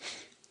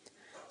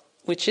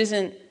 which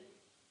isn't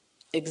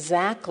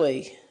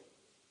exactly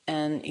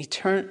an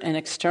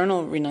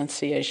external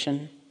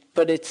renunciation,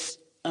 but it's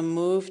a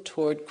move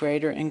toward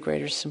greater and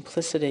greater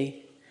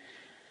simplicity.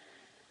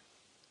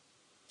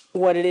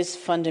 What it is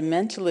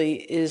fundamentally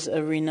is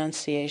a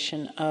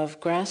renunciation of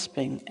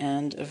grasping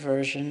and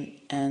aversion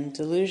and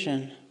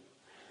delusion.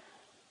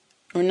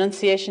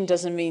 Renunciation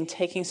doesn't mean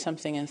taking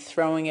something and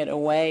throwing it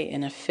away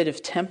in a fit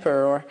of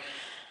temper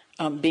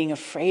or being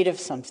afraid of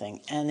something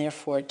and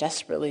therefore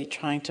desperately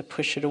trying to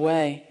push it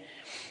away.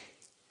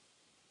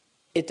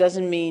 It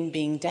doesn't mean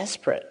being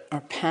desperate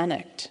or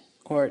panicked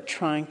or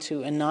trying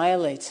to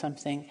annihilate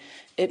something.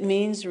 It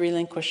means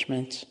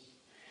relinquishment.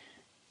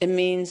 It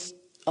means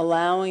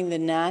allowing the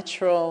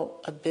natural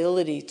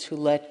ability to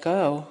let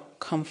go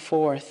come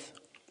forth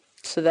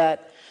so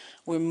that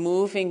we're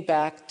moving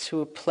back to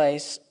a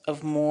place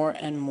of more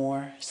and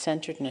more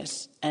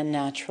centeredness and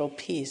natural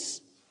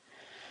peace.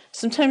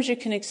 Sometimes you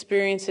can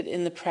experience it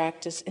in the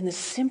practice in the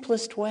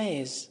simplest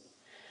ways.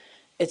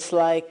 It's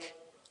like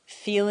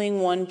feeling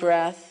one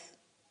breath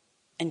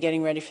and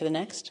getting ready for the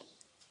next,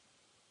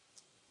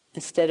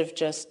 instead of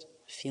just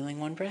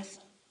feeling one breath.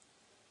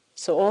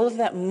 So all of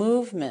that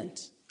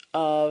movement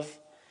of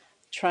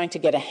trying to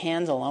get a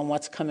handle on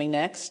what's coming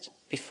next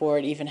before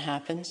it even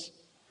happens,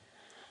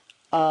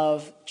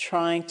 of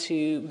trying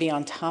to be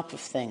on top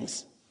of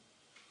things,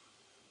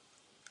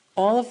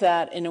 all of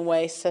that in a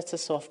way sets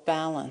us off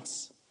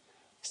balance,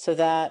 so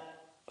that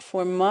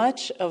for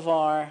much of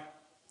our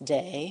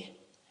day,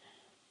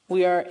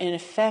 we are in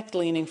effect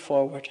leaning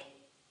forward.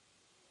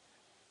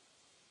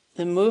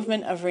 The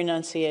movement of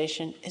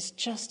renunciation is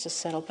just to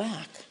settle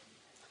back.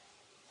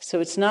 So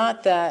it's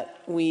not that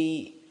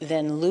we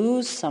then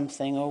lose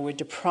something or we're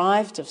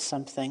deprived of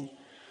something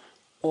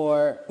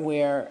or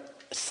we're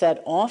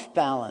set off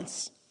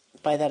balance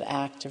by that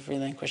act of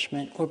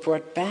relinquishment. We're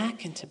brought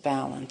back into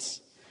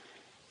balance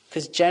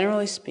because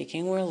generally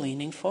speaking, we're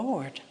leaning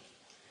forward.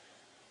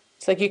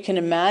 It's like you can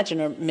imagine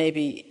or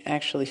maybe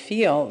actually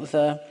feel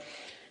the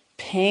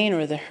pain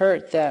or the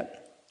hurt that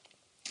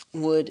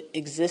would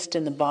exist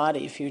in the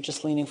body if you're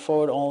just leaning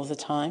forward all of the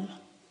time.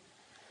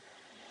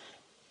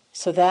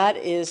 So that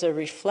is a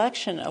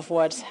reflection of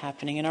what's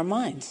happening in our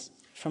minds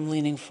from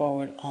leaning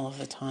forward all of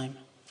the time.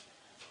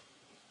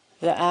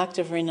 The act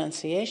of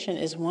renunciation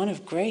is one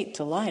of great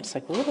delight. It's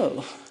like,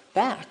 whoa,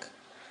 back.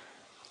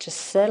 Just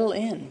settle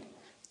in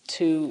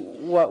to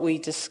what we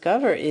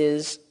discover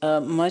is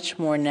a much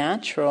more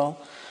natural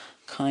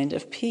kind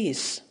of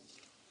peace.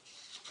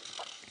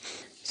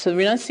 So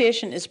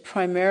renunciation is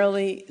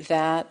primarily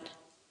that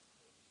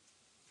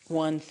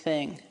one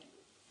thing.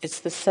 It's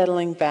the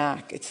settling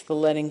back. It's the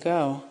letting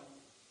go.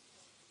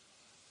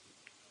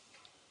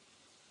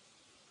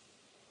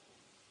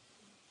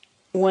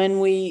 When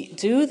we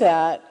do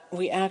that,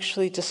 we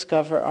actually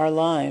discover our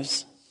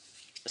lives.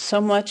 So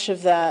much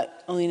of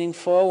that leaning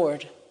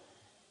forward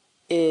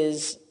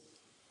is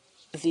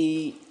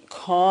the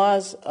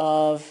cause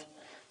of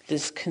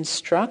this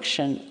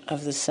construction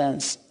of the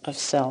sense of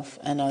self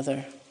and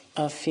other,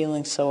 of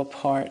feeling so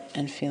apart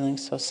and feeling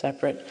so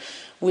separate.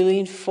 We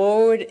lean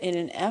forward in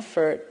an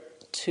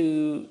effort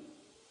to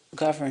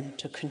govern,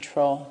 to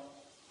control,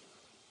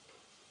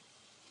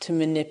 to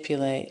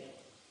manipulate.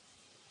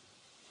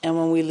 And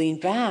when we lean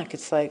back,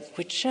 it's like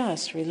we're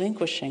just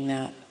relinquishing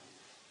that.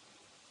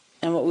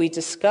 And what we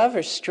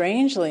discover,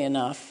 strangely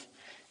enough,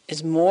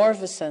 is more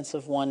of a sense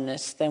of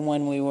oneness than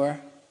when we were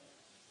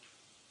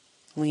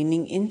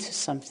leaning into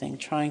something,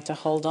 trying to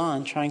hold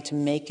on, trying to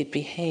make it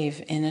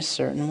behave in a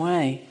certain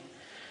way.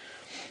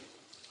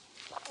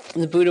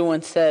 The Buddha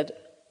once said,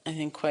 I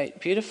think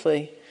quite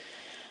beautifully,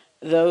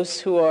 those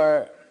who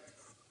are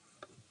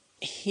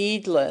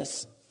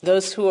heedless,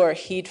 those who are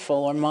heedful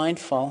or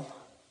mindful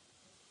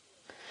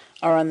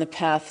are on the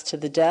path to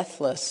the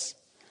deathless.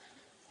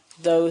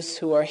 Those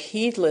who are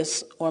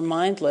heedless or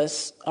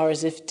mindless are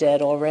as if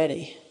dead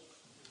already.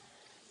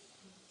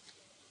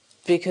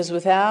 Because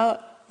without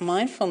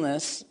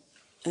mindfulness,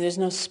 there's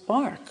no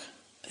spark.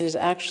 There's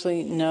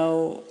actually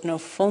no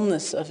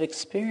fullness of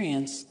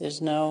experience.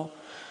 There's no,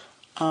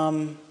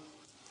 the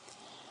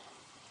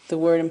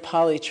word in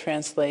Pali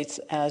translates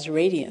as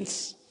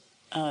radiance.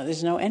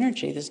 There's no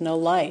energy, there's no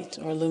light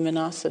or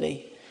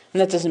luminosity.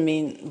 And that doesn't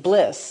mean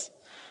bliss.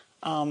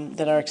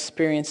 That our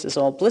experience is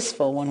all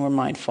blissful when we're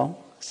mindful,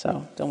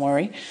 so don't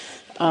worry.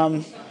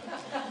 But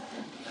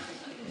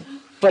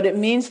it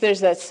means there's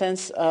that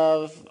sense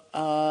of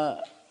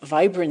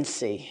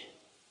vibrancy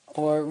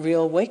or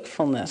real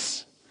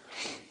wakefulness.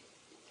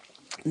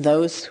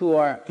 Those who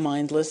are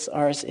mindless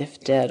are as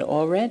if dead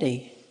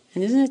already.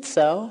 And isn't it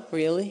so,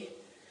 really?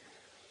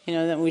 You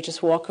know, that we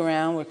just walk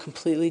around, we're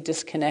completely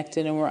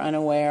disconnected and we're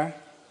unaware.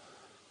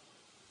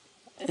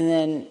 And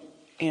then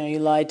you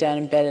lie down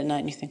in bed at night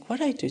and you think, what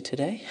did I do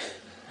today?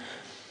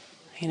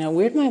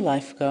 Where'd my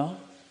life go?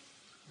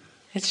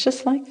 It's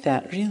just like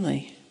that,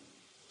 really.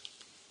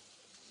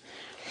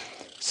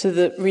 So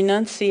the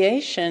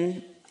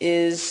renunciation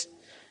is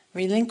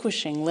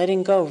relinquishing,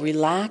 letting go,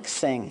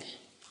 relaxing.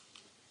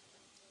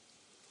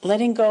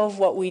 Letting go of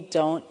what we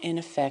don't, in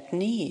effect,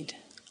 need.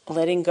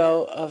 Letting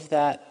go of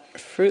that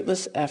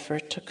fruitless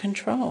effort to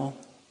control.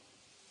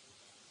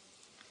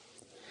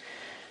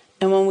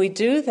 And when we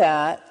do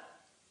that,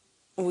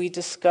 we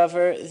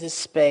discover this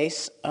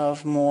space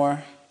of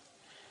more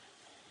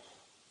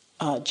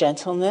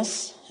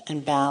gentleness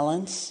and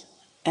balance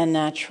and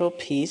natural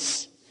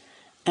peace.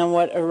 And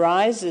what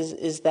arises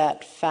is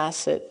that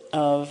facet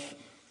of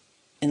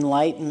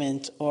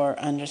enlightenment or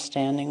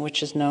understanding,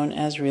 which is known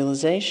as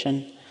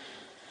realization.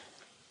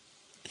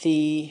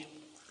 The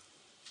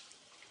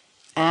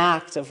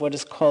act of what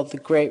is called the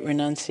great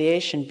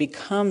renunciation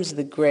becomes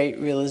the great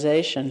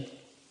realization.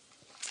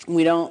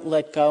 We don't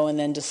let go and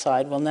then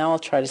decide, well, now I'll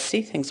try to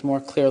see things more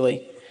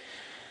clearly.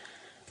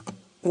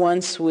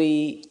 Once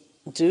we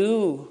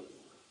do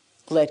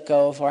let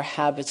go of our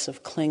habits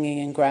of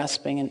clinging and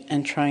grasping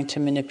and trying to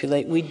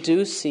manipulate, we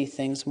do see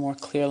things more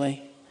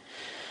clearly.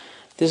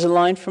 There's a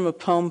line from a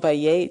poem by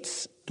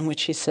Yeats in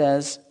which he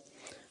says,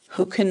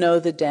 "Who can know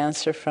the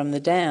dancer from the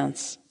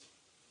dance?"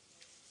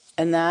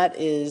 And that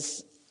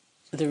is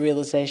the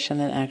realization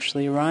that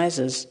actually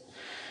arises.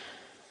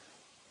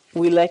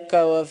 We let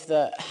go of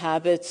the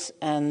habits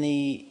and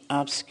the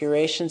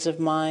obscurations of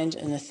mind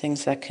and the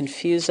things that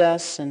confuse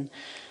us and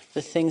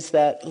the things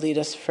that lead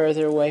us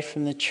further away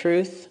from the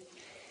truth.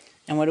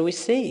 And what do we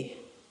see?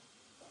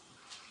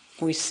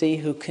 We see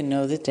who can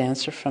know the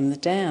dancer from the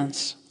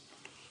dance,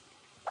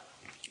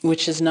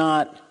 which is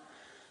not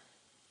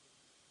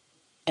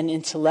an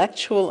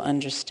intellectual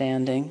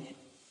understanding.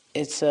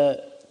 It's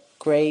a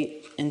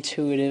great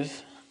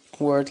intuitive,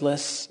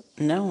 wordless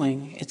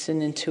knowing. It's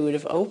an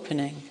intuitive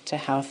opening to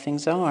how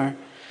things are.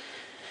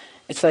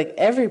 It's like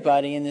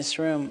everybody in this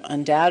room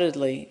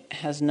undoubtedly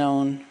has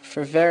known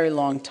for a very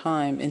long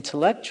time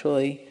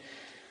intellectually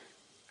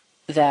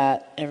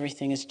that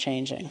everything is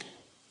changing,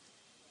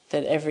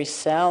 that every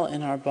cell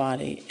in our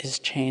body is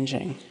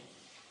changing.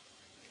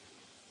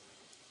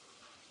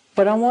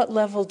 But on what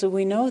level do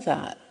we know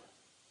that?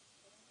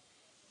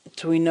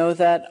 Do we know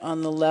that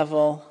on the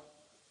level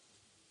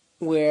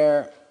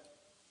where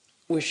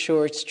we're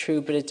sure it's true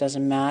but it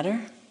doesn't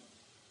matter?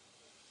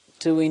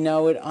 do we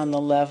know it on the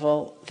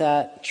level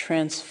that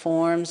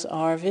transforms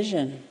our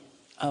vision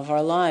of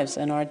our lives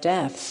and our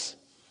deaths?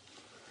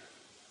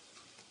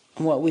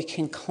 What we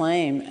can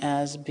claim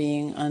as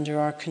being under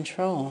our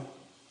control.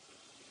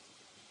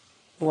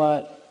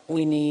 What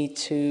we need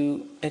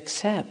to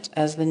accept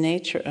as the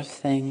nature of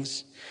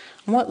things.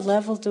 On what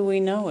level do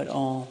we know it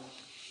all?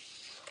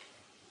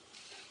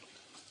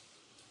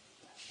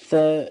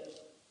 The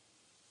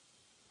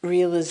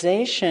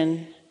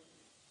realization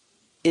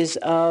is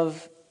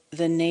of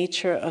the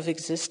nature of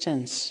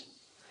existence,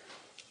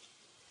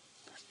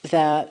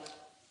 that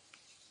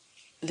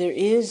there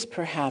is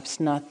perhaps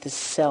not this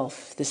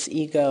self, this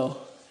ego,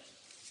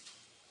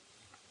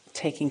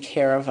 taking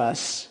care of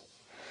us,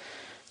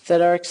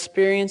 that our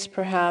experience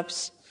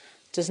perhaps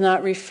does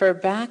not refer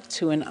back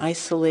to an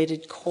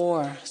isolated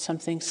core,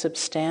 something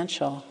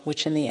substantial,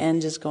 which in the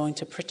end is going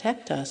to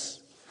protect us.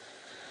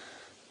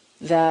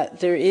 That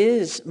there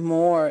is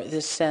more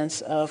this sense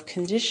of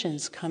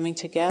conditions coming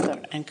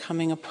together and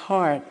coming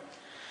apart.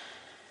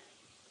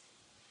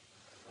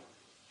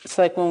 It's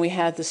like when we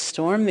had the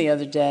storm the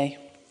other day.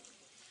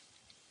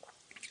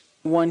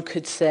 One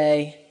could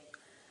say,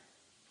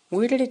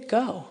 where did it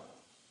go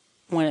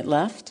when it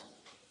left?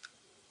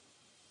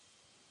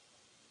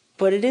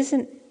 But it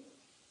isn't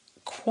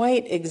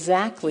quite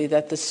exactly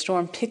that the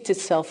storm picked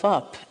itself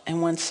up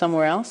and went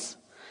somewhere else.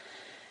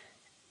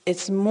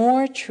 It's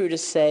more true to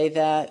say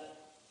that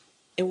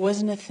it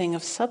wasn't a thing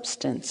of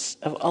substance,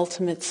 of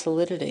ultimate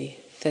solidity,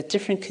 that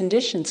different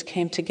conditions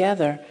came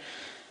together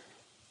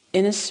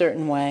in a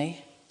certain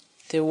way.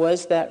 There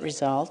was that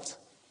result,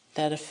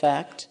 that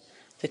effect,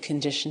 the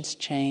conditions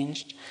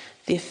changed,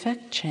 the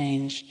effect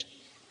changed.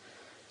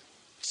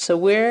 So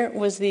where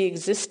was the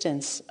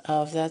existence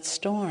of that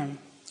storm,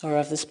 or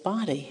of this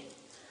body,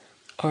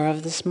 or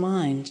of this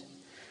mind?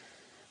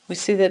 We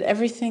see that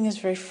everything is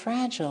very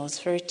fragile, it's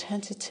very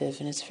tentative,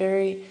 and it's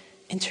very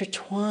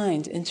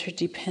intertwined,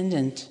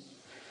 interdependent.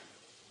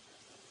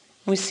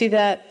 We see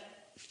that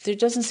there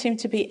doesn't seem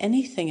to be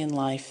anything in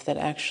life that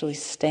actually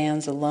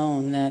stands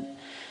alone, that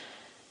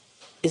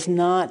is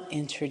not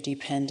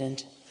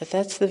interdependent, that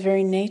that's the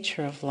very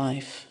nature of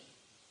life.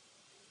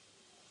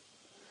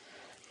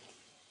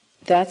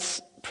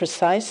 That's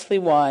precisely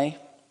why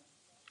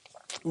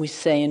we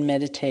say in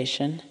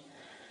meditation,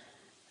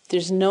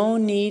 there's no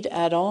need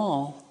at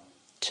all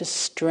to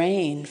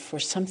strain for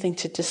something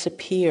to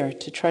disappear,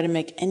 to try to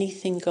make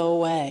anything go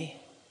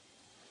away.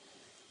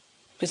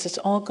 Because it's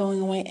all going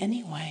away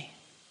anyway.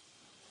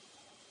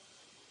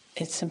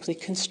 It's simply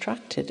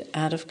constructed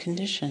out of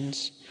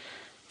conditions.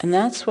 And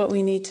that's what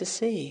we need to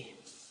see.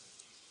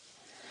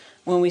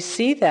 When we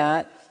see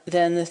that,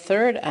 then the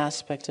third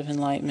aspect of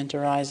enlightenment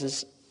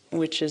arises,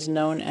 which is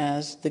known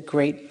as the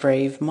great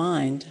brave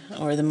mind,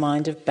 or the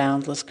mind of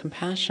boundless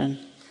compassion.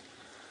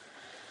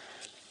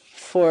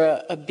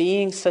 For a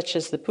being such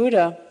as the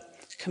Buddha,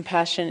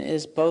 compassion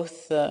is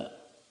both the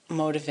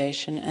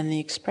motivation and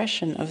the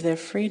expression of their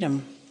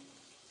freedom.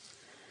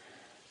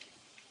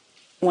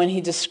 When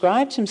he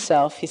described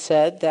himself, he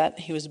said that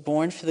he was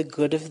born for the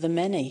good of the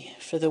many,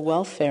 for the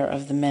welfare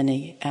of the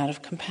many, out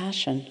of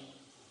compassion.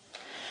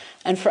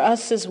 And for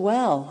us as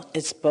well,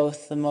 it's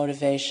both the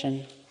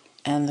motivation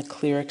and the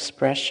clear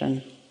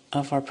expression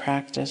of our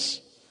practice.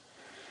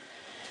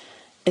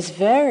 It's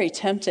very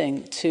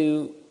tempting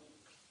to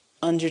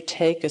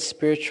undertake a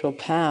spiritual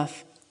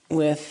path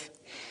with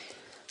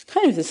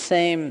kind of the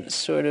same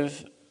sort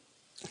of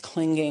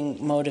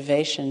clinging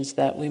motivations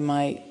that we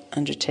might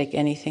undertake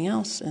anything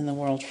else in the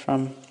world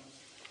from.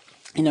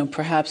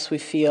 Perhaps we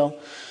feel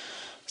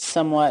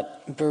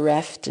somewhat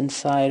bereft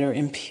inside or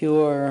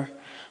impure, or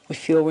we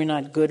feel we're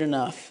not good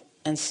enough.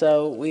 And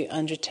so we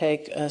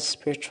undertake a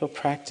spiritual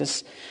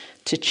practice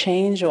to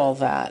change all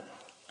that.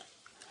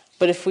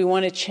 But if we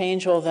want to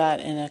change all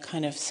that in a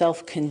kind of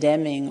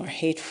self-condemning or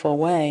hateful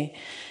way,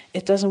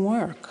 it doesn't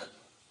work.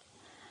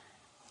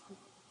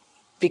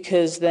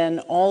 Because then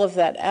all of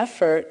that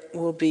effort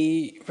will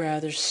be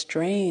rather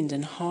strained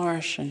and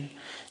harsh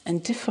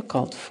and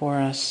difficult for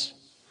us.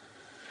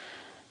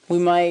 We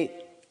might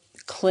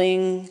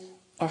cling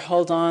or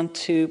hold on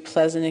to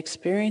pleasant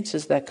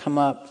experiences that come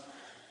up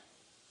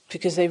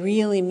because they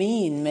really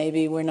mean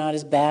maybe we're not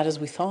as bad as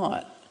we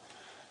thought.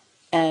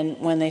 And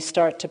when they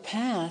start to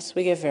pass,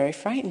 we get very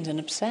frightened and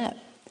upset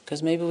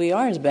because maybe we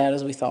are as bad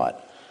as we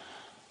thought.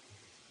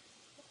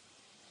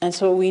 And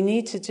so what we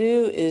need to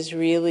do is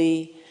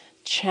really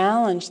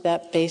challenge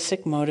that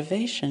basic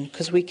motivation,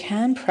 because we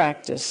can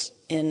practice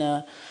in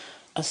a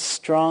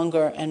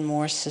stronger and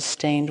more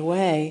sustained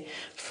way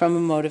from a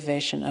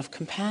motivation of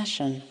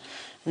compassion.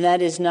 And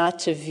that is not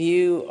to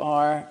view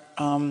our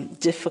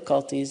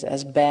difficulties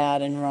as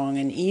bad and wrong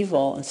and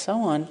evil and so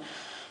on,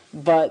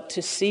 but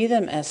to see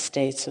them as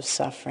states of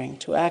suffering,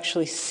 to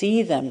actually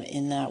see them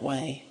in that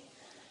way,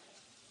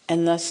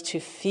 and thus to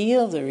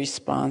feel the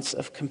response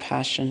of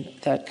compassion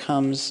that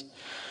comes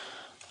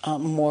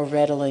more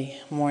readily,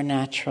 more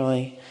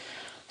naturally,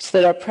 so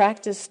that our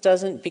practice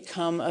doesn't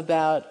become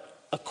about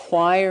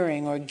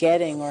acquiring or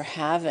getting or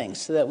having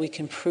so that we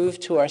can prove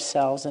to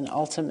ourselves and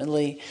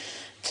ultimately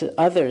to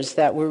others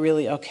that we're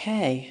really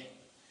okay.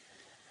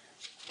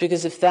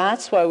 Because if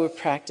that's why we're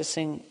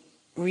practicing,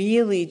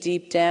 really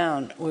deep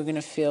down, we're going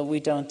to feel we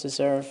don't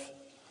deserve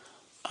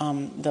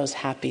those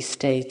happy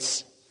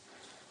states.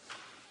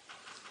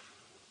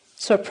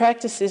 So our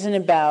practice isn't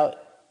about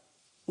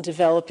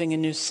developing a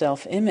new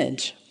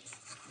self-image.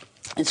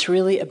 It's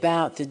really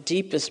about the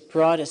deepest,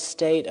 broadest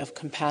state of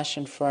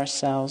compassion for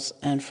ourselves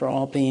and for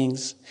all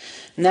beings.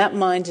 And that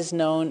mind is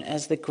known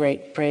as the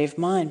great brave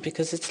mind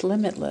because it's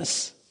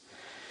limitless.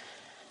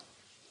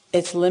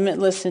 It's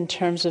limitless in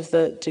terms of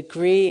the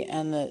degree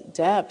and the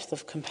depth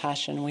of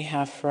compassion we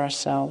have for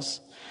ourselves.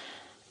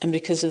 And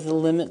because of the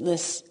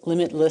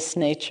limitless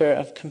nature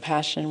of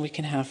compassion we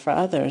can have for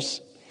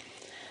others.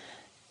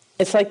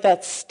 It's like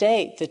that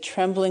state, the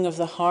trembling of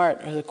the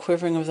heart or the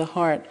quivering of the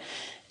heart,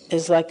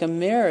 is like a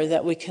mirror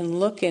that we can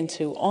look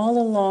into all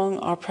along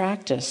our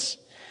practice.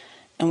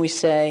 And we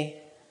say,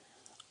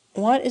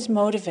 what is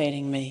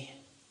motivating me?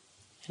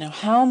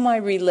 How am I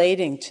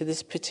relating to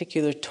this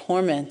particular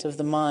torment of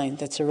the mind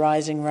that's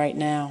arising right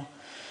now,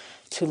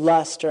 to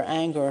lust or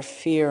anger or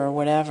fear or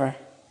whatever?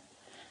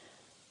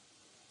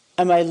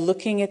 Am I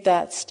looking at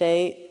that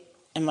state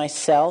and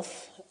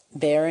myself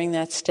bearing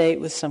that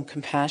state with some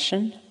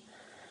compassion?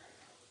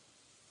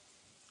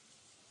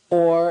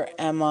 Or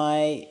am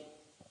I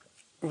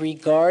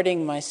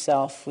regarding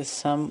myself with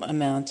some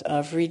amount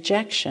of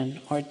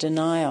rejection or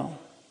denial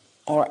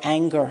or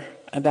anger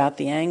about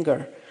the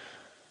anger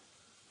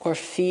or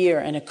fear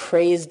and a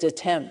crazed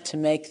attempt to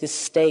make this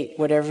state,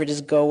 whatever it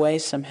is, go away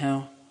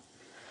somehow?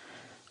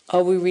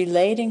 Are we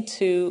relating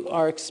to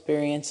our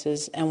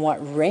experiences and what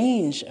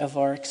range of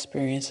our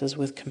experiences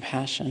with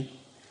compassion?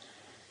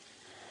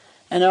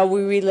 And are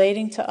we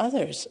relating to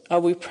others? Are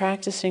we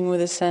practicing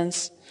with a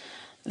sense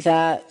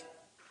that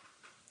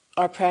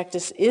our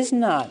practice is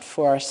not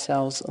for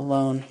ourselves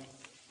alone,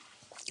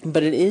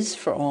 but it is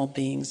for all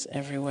beings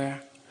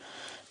everywhere?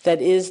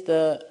 That is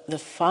the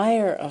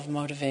fire of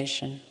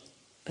motivation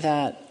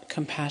that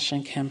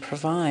compassion can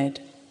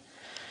provide.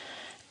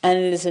 And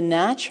it is a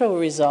natural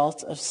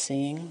result of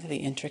seeing the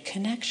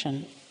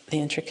interconnection, the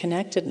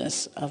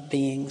interconnectedness of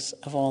beings,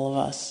 of all of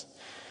us.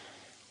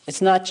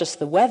 It's not just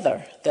the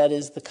weather that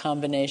is the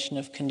combination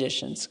of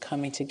conditions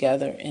coming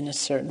together in a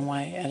certain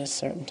way at a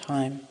certain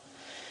time.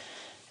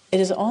 It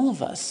is all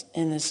of us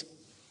in this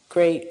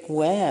great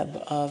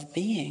web of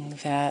being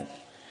that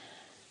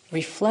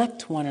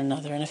reflect one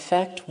another and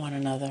affect one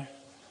another.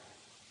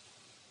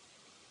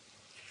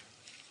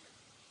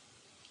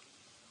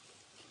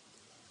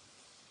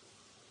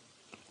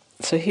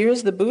 So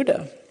here's the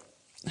Buddha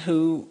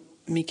who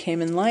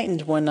became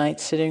enlightened one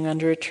night sitting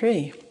under a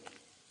tree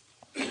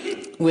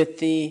with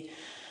the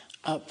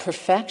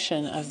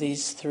perfection of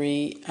these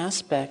three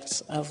aspects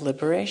of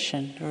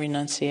liberation: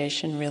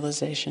 renunciation,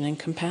 realization, and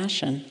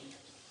compassion.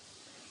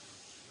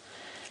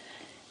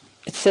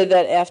 It's said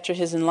that after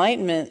his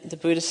enlightenment, the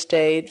Buddha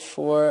stayed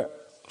for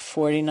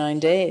 49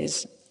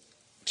 days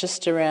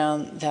just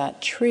around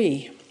that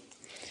tree.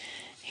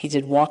 He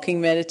did walking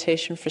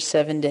meditation for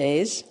 7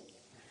 days.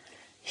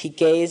 He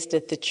gazed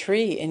at the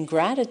tree in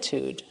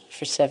gratitude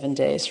for 7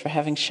 days for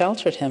having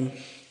sheltered him.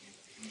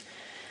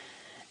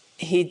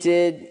 He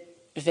did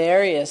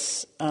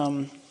various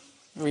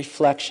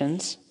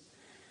reflections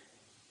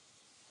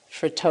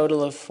for a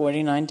total of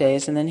 49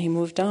 days, and then he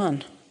moved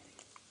on.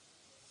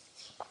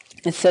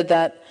 It said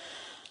that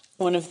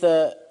one of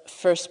the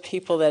first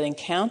people that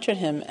encountered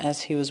him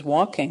as he was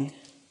walking,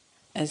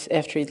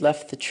 after he'd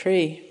left the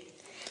tree,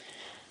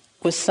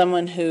 was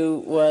someone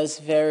who was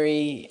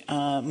very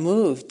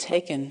moved,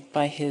 taken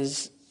by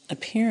his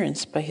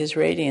appearance, by his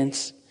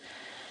radiance.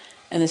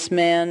 And this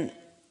man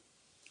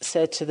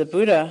said to the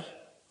Buddha,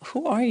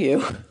 "Who are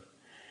you?"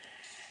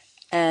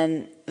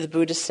 And the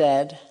Buddha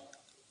said,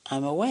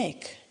 "I'm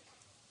awake.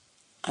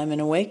 I'm an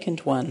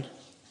awakened one."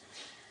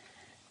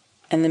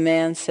 And the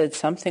man said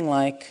something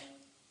like,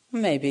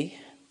 "Maybe,"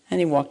 and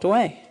he walked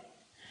away.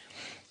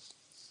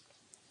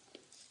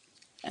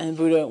 And the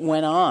Buddha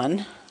went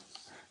on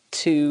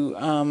to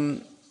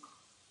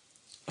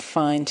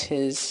find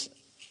his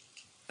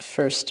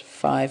first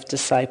 5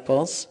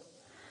 disciples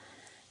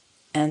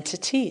and to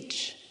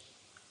teach.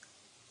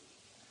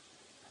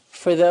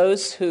 For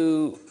those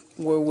who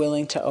were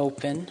willing to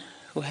open,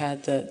 who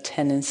had the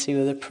tendency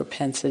or the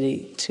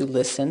propensity to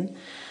listen,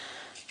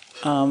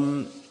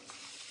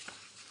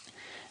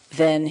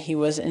 then he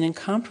was an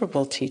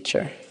incomparable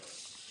teacher.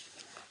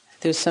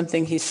 There's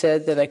something he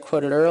said that I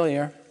quoted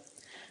earlier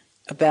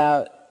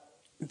about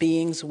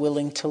beings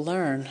willing to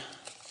learn.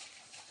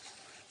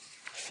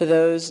 For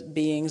those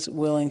beings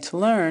willing to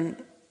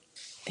learn,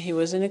 he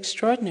was an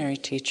extraordinary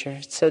teacher.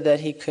 It said that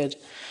he could,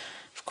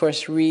 of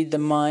course, read the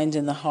mind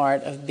and the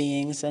heart of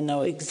beings and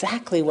know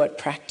exactly what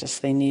practice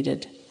they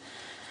needed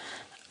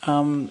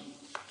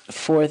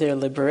for their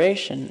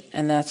liberation.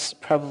 And that's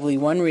probably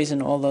one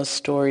reason all those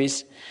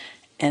stories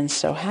end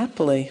so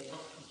happily,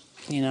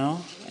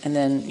 and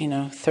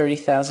then,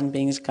 30,000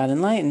 beings got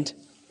enlightened.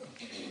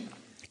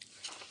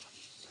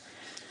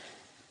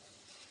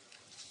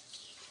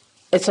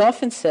 It's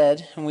often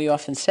said, and we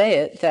often say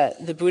it,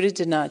 that the Buddha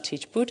did not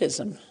teach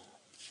Buddhism.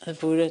 The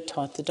Buddha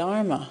taught the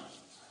Dharma.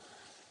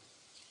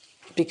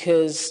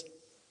 Because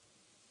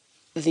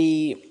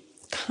the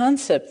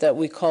concept that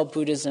we call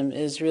Buddhism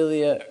is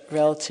really a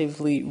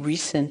relatively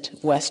recent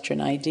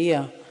Western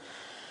idea.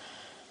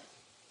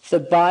 The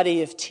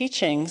body of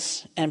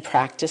teachings and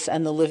practice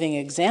and the living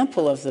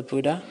example of the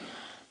Buddha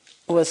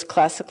was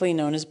classically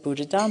known as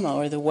Buddha Dhamma,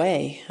 or the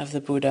way of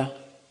the Buddha.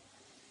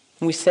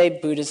 And we say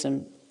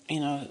Buddhism,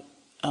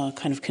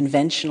 kind of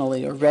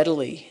conventionally or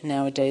readily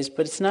nowadays,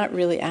 but it's not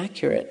really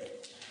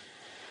accurate.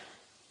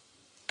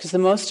 Because the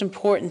most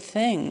important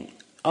thing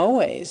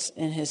always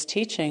in his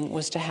teaching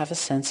was to have a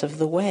sense of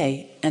the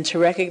way and to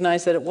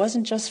recognize that it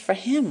wasn't just for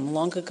him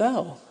long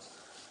ago,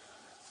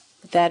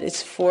 that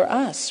it's for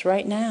us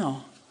right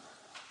now,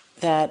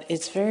 that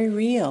it's very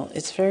real,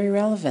 it's very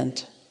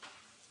relevant.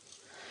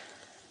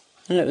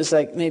 And it was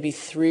like maybe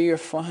 300 or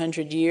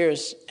 400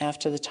 years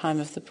after the time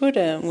of the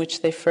Buddha in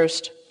which they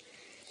first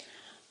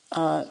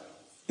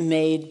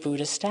made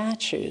Buddha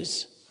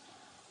statues.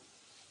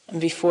 And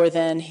before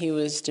then he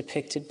was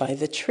depicted by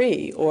the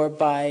tree or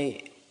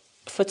by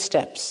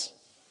footsteps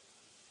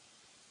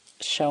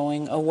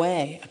showing a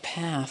way, a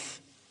path.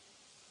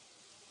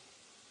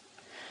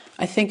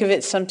 I think of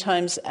it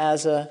sometimes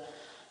as a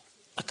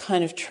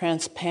kind of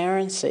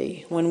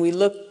transparency. When we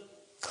look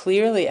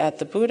clearly at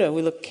the Buddha,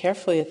 we look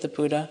carefully at the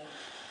Buddha,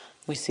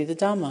 we see the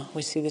Dhamma,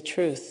 we see the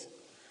truth.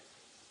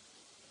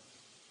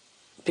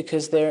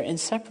 Because they're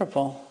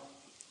inseparable.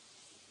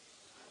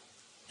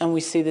 And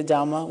we see the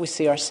Dhamma, we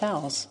see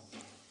ourselves.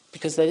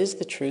 Because that is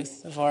the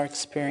truth of our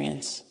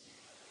experience.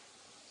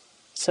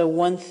 So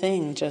one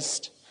thing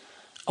just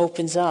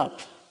opens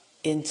up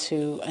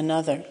into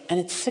another. And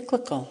it's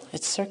cyclical,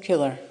 it's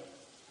circular.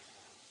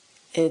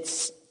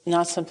 It's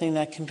not something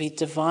that can be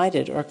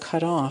divided or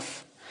cut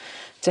off.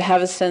 To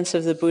have a sense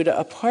of the Buddha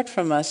apart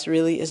from us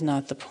really is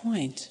not the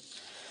point.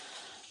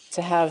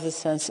 To have the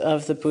sense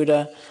of the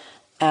Buddha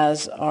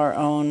as our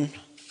own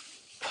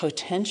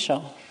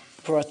potential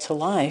brought to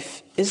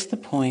life is the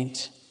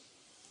point.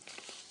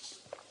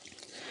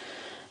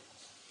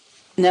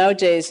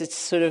 Nowadays it's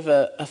sort of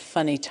a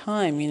funny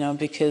time,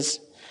 because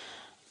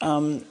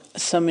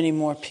so many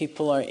more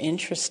people are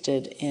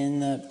interested in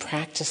the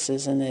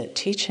practices and the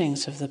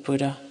teachings of the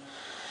Buddha.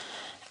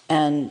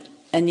 And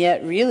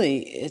yet really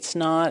it's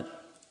not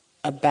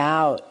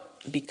about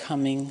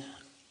becoming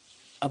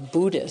a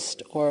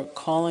Buddhist or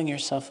calling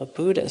yourself a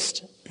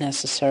Buddhist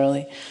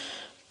necessarily,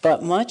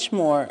 but much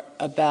more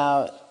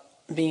about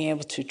being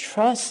able to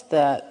trust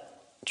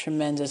that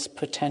tremendous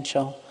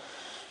potential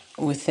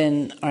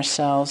within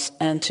ourselves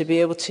and to be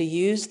able to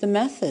use the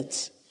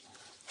methods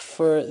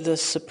for the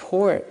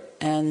support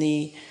and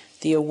the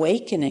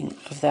awakening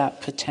of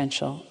that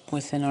potential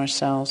within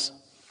ourselves.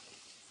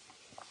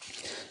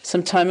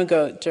 Some time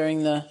ago,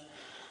 during the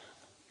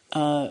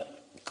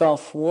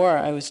Gulf War,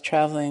 I was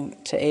traveling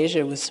to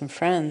Asia with some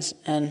friends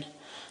and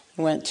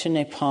went to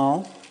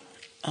Nepal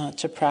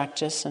to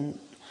practice and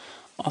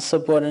also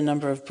bought a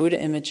number of Buddha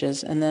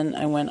images, and then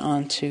I went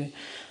on to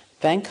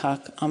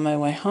Bangkok on my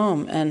way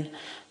home. And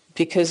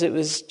because it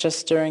was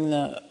just during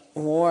the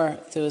war,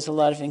 there was a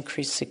lot of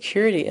increased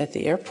security at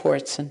the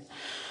airports, and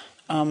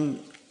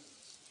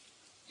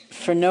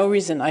for no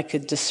reason I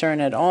could discern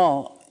at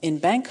all, in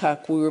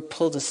Bangkok we were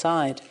pulled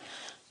aside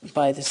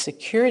by the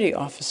security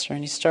officer,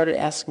 and he started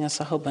asking us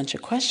a whole bunch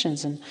of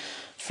questions. And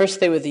first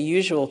they were the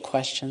usual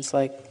questions,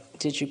 like,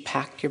 did you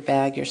pack your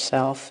bag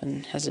yourself,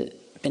 and has it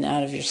been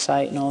out of your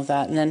sight, and all of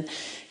that. And then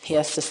he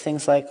asked us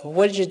things like, well,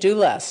 what did you do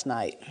last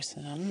night? I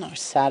said, I don't know, I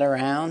sat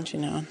around,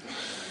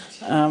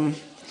 And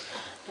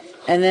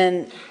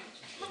then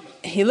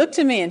he looked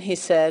at me and he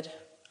said,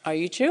 are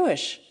you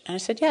Jewish? And I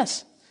said,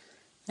 yes.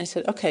 And he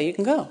said, okay, you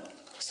can go.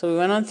 So we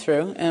went on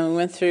through, and we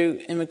went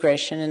through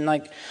immigration, and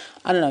it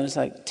was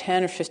like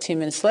 10 or 15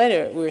 minutes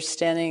later, we were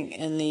standing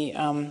in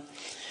the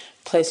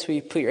place where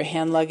you put your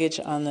hand luggage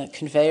on the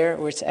conveyor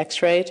where it's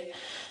x-rayed,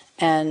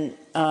 and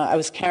I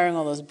was carrying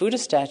all those Buddha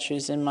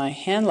statues in my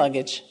hand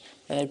luggage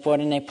that I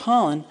bought in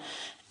Nepal,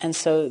 and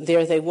so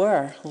there they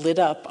were, lit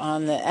up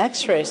on the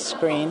x-ray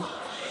screen,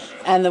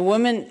 and the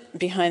woman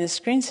behind the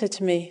screen said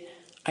to me,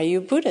 are you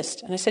a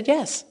Buddhist? And I said,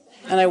 yes.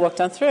 And I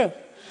walked on through.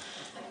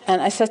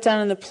 And I sat down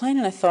on the plane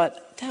and I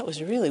thought, that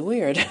was really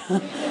weird.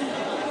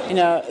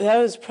 That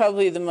was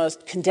probably the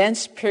most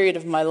condensed period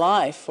of my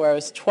life where I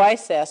was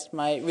twice asked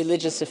my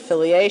religious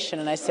affiliation,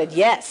 and I said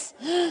yes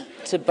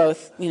to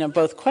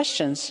both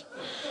questions.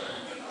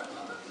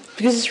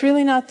 Because it's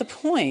really not the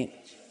point.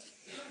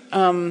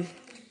 To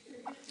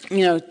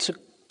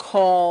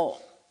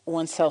call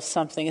oneself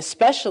something,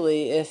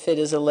 especially if it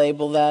is a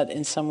label that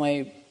in some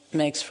way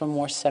makes for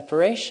more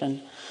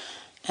separation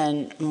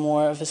and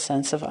more of a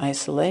sense of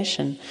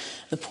isolation.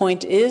 The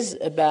point is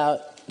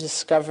about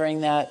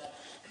discovering that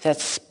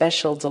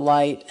special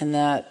delight and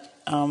that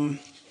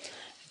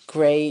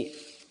great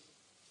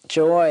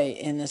joy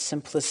in the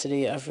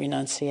simplicity of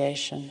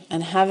renunciation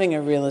and having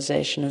a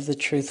realization of the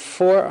truth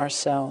for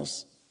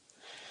ourselves.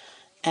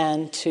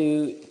 and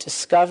to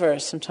discover,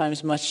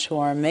 sometimes much to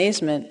our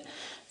amazement,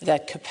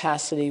 that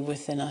capacity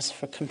within us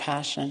for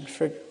compassion,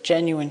 for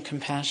genuine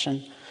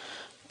compassion,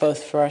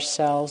 both for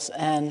ourselves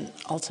and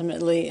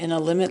ultimately in a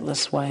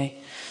limitless way.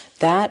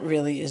 That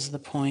really is the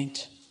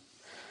point.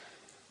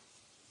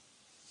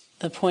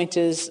 The point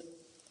is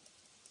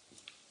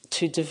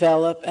to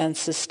develop and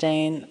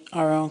sustain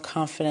our own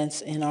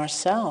confidence in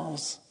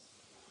ourselves,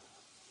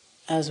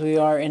 as we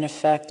are, in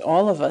effect,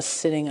 all of us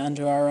sitting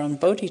under our own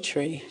Bodhi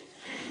tree,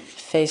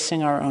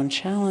 facing our own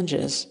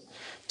challenges,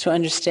 to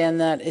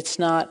understand that it's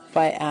not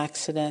by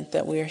accident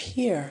that we are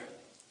here,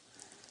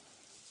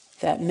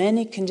 that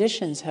many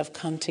conditions have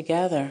come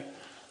together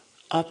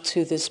up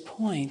to this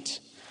point.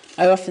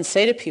 I often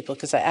say to people,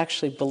 because I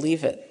actually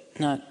believe it,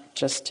 not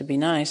just to be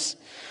nice,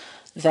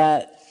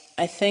 that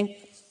I think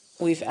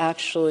we've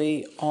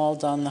actually all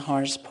done the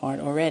hardest part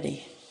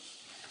already.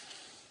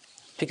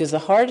 Because the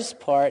hardest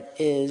part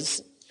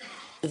is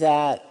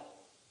that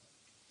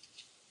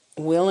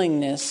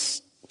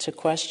willingness to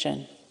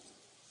question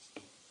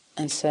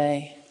and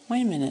say,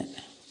 wait a minute,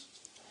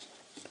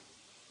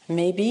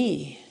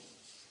 maybe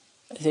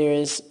there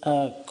is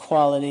a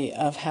quality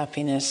of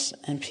happiness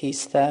and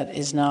peace that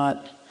is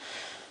not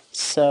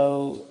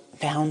so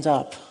bound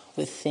up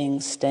with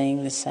things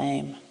staying the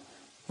same,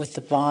 with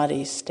the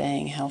body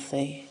staying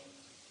healthy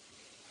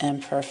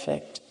and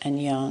perfect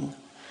and young,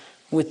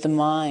 with the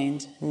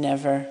mind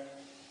never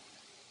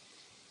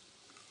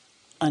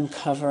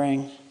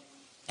uncovering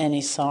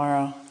any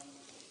sorrow.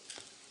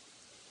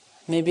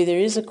 Maybe there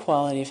is a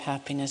quality of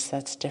happiness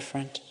that's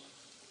different,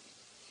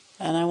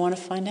 and I want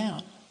to find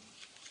out.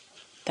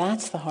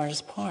 That's the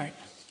hardest part.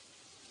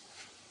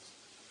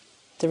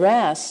 The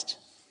rest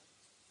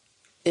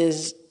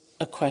is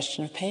a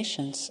question of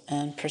patience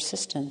and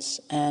persistence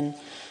and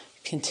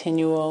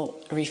continual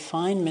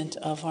refinement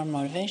of our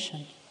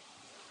motivation.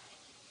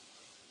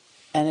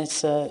 And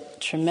it's a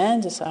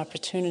tremendous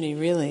opportunity,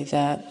 really,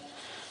 that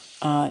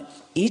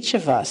each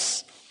of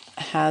us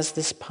has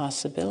this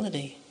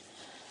possibility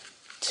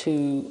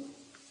to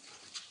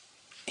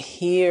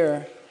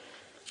hear,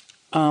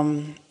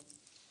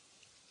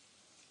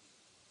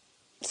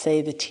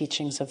 say, the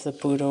teachings of the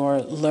Buddha,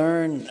 or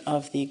learn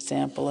of the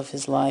example of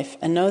his life,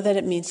 and know that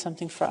it means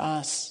something for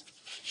us.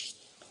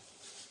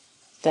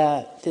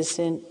 That this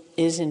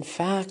is in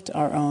fact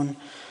our own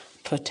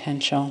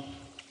potential.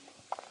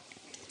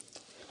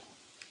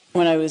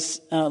 When I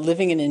was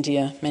living in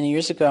India many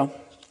years ago,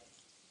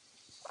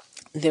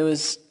 there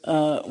was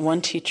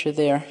one teacher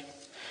there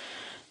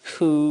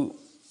who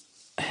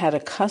had a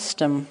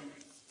custom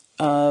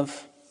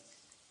of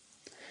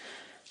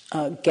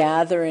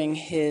gathering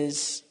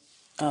his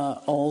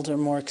older,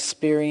 more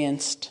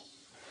experienced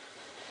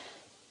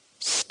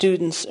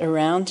students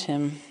around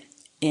him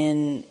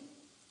in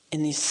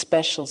these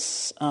special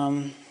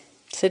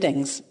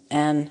sittings,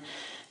 and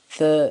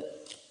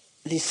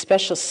these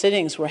special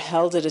sittings were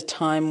held at a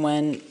time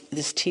when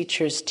this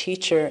teacher's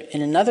teacher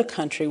in another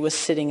country was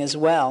sitting as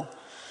well.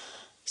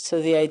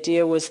 So the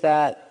idea was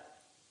that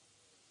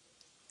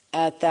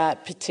at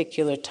that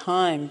particular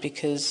time,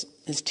 because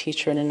his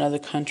teacher in another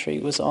country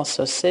was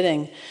also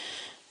sitting,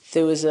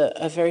 there was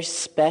a very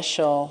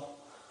special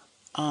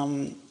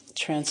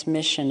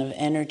transmission of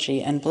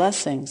energy and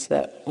blessings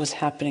that was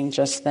happening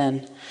just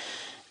then.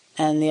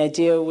 And the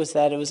idea was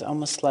that it was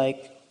almost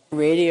like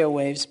radio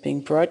waves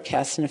being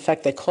broadcast. And in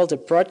fact, they called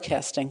it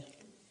broadcasting.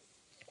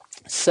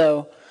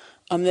 So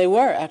they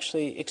were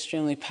actually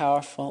extremely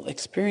powerful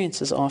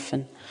experiences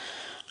often.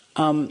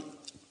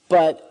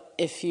 But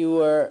if you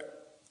were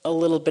a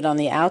little bit on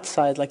the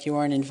outside, like you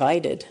weren't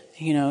invited,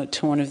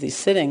 to one of these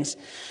sittings,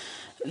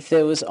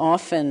 there was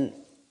often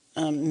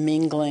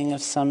mingling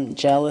of some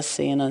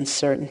jealousy and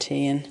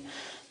uncertainty and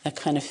that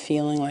kind of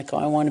feeling like,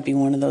 I want to be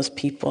one of those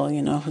people,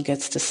 who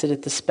gets to sit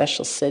at the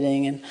special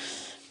sitting and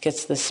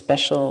gets the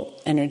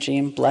special energy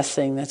and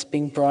blessing that's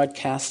being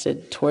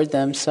broadcasted toward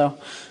them. So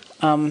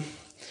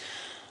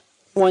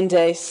one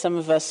day some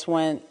of us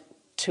went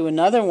to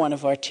another one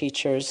of our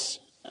teachers,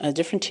 a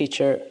different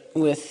teacher,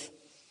 with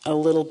a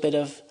little bit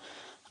of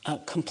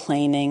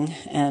complaining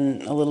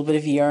and a little bit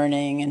of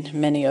yearning and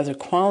many other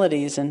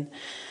qualities. And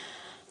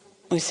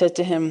we said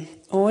to him,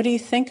 well, what do you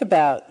think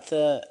about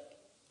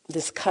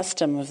this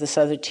custom of this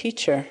other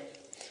teacher,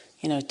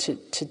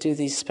 to do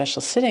these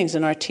special sittings?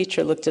 And our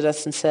teacher looked at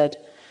us and said,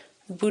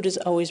 the Buddha's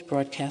always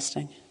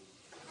broadcasting.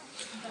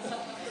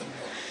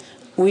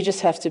 We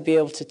just have to be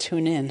able to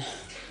tune in.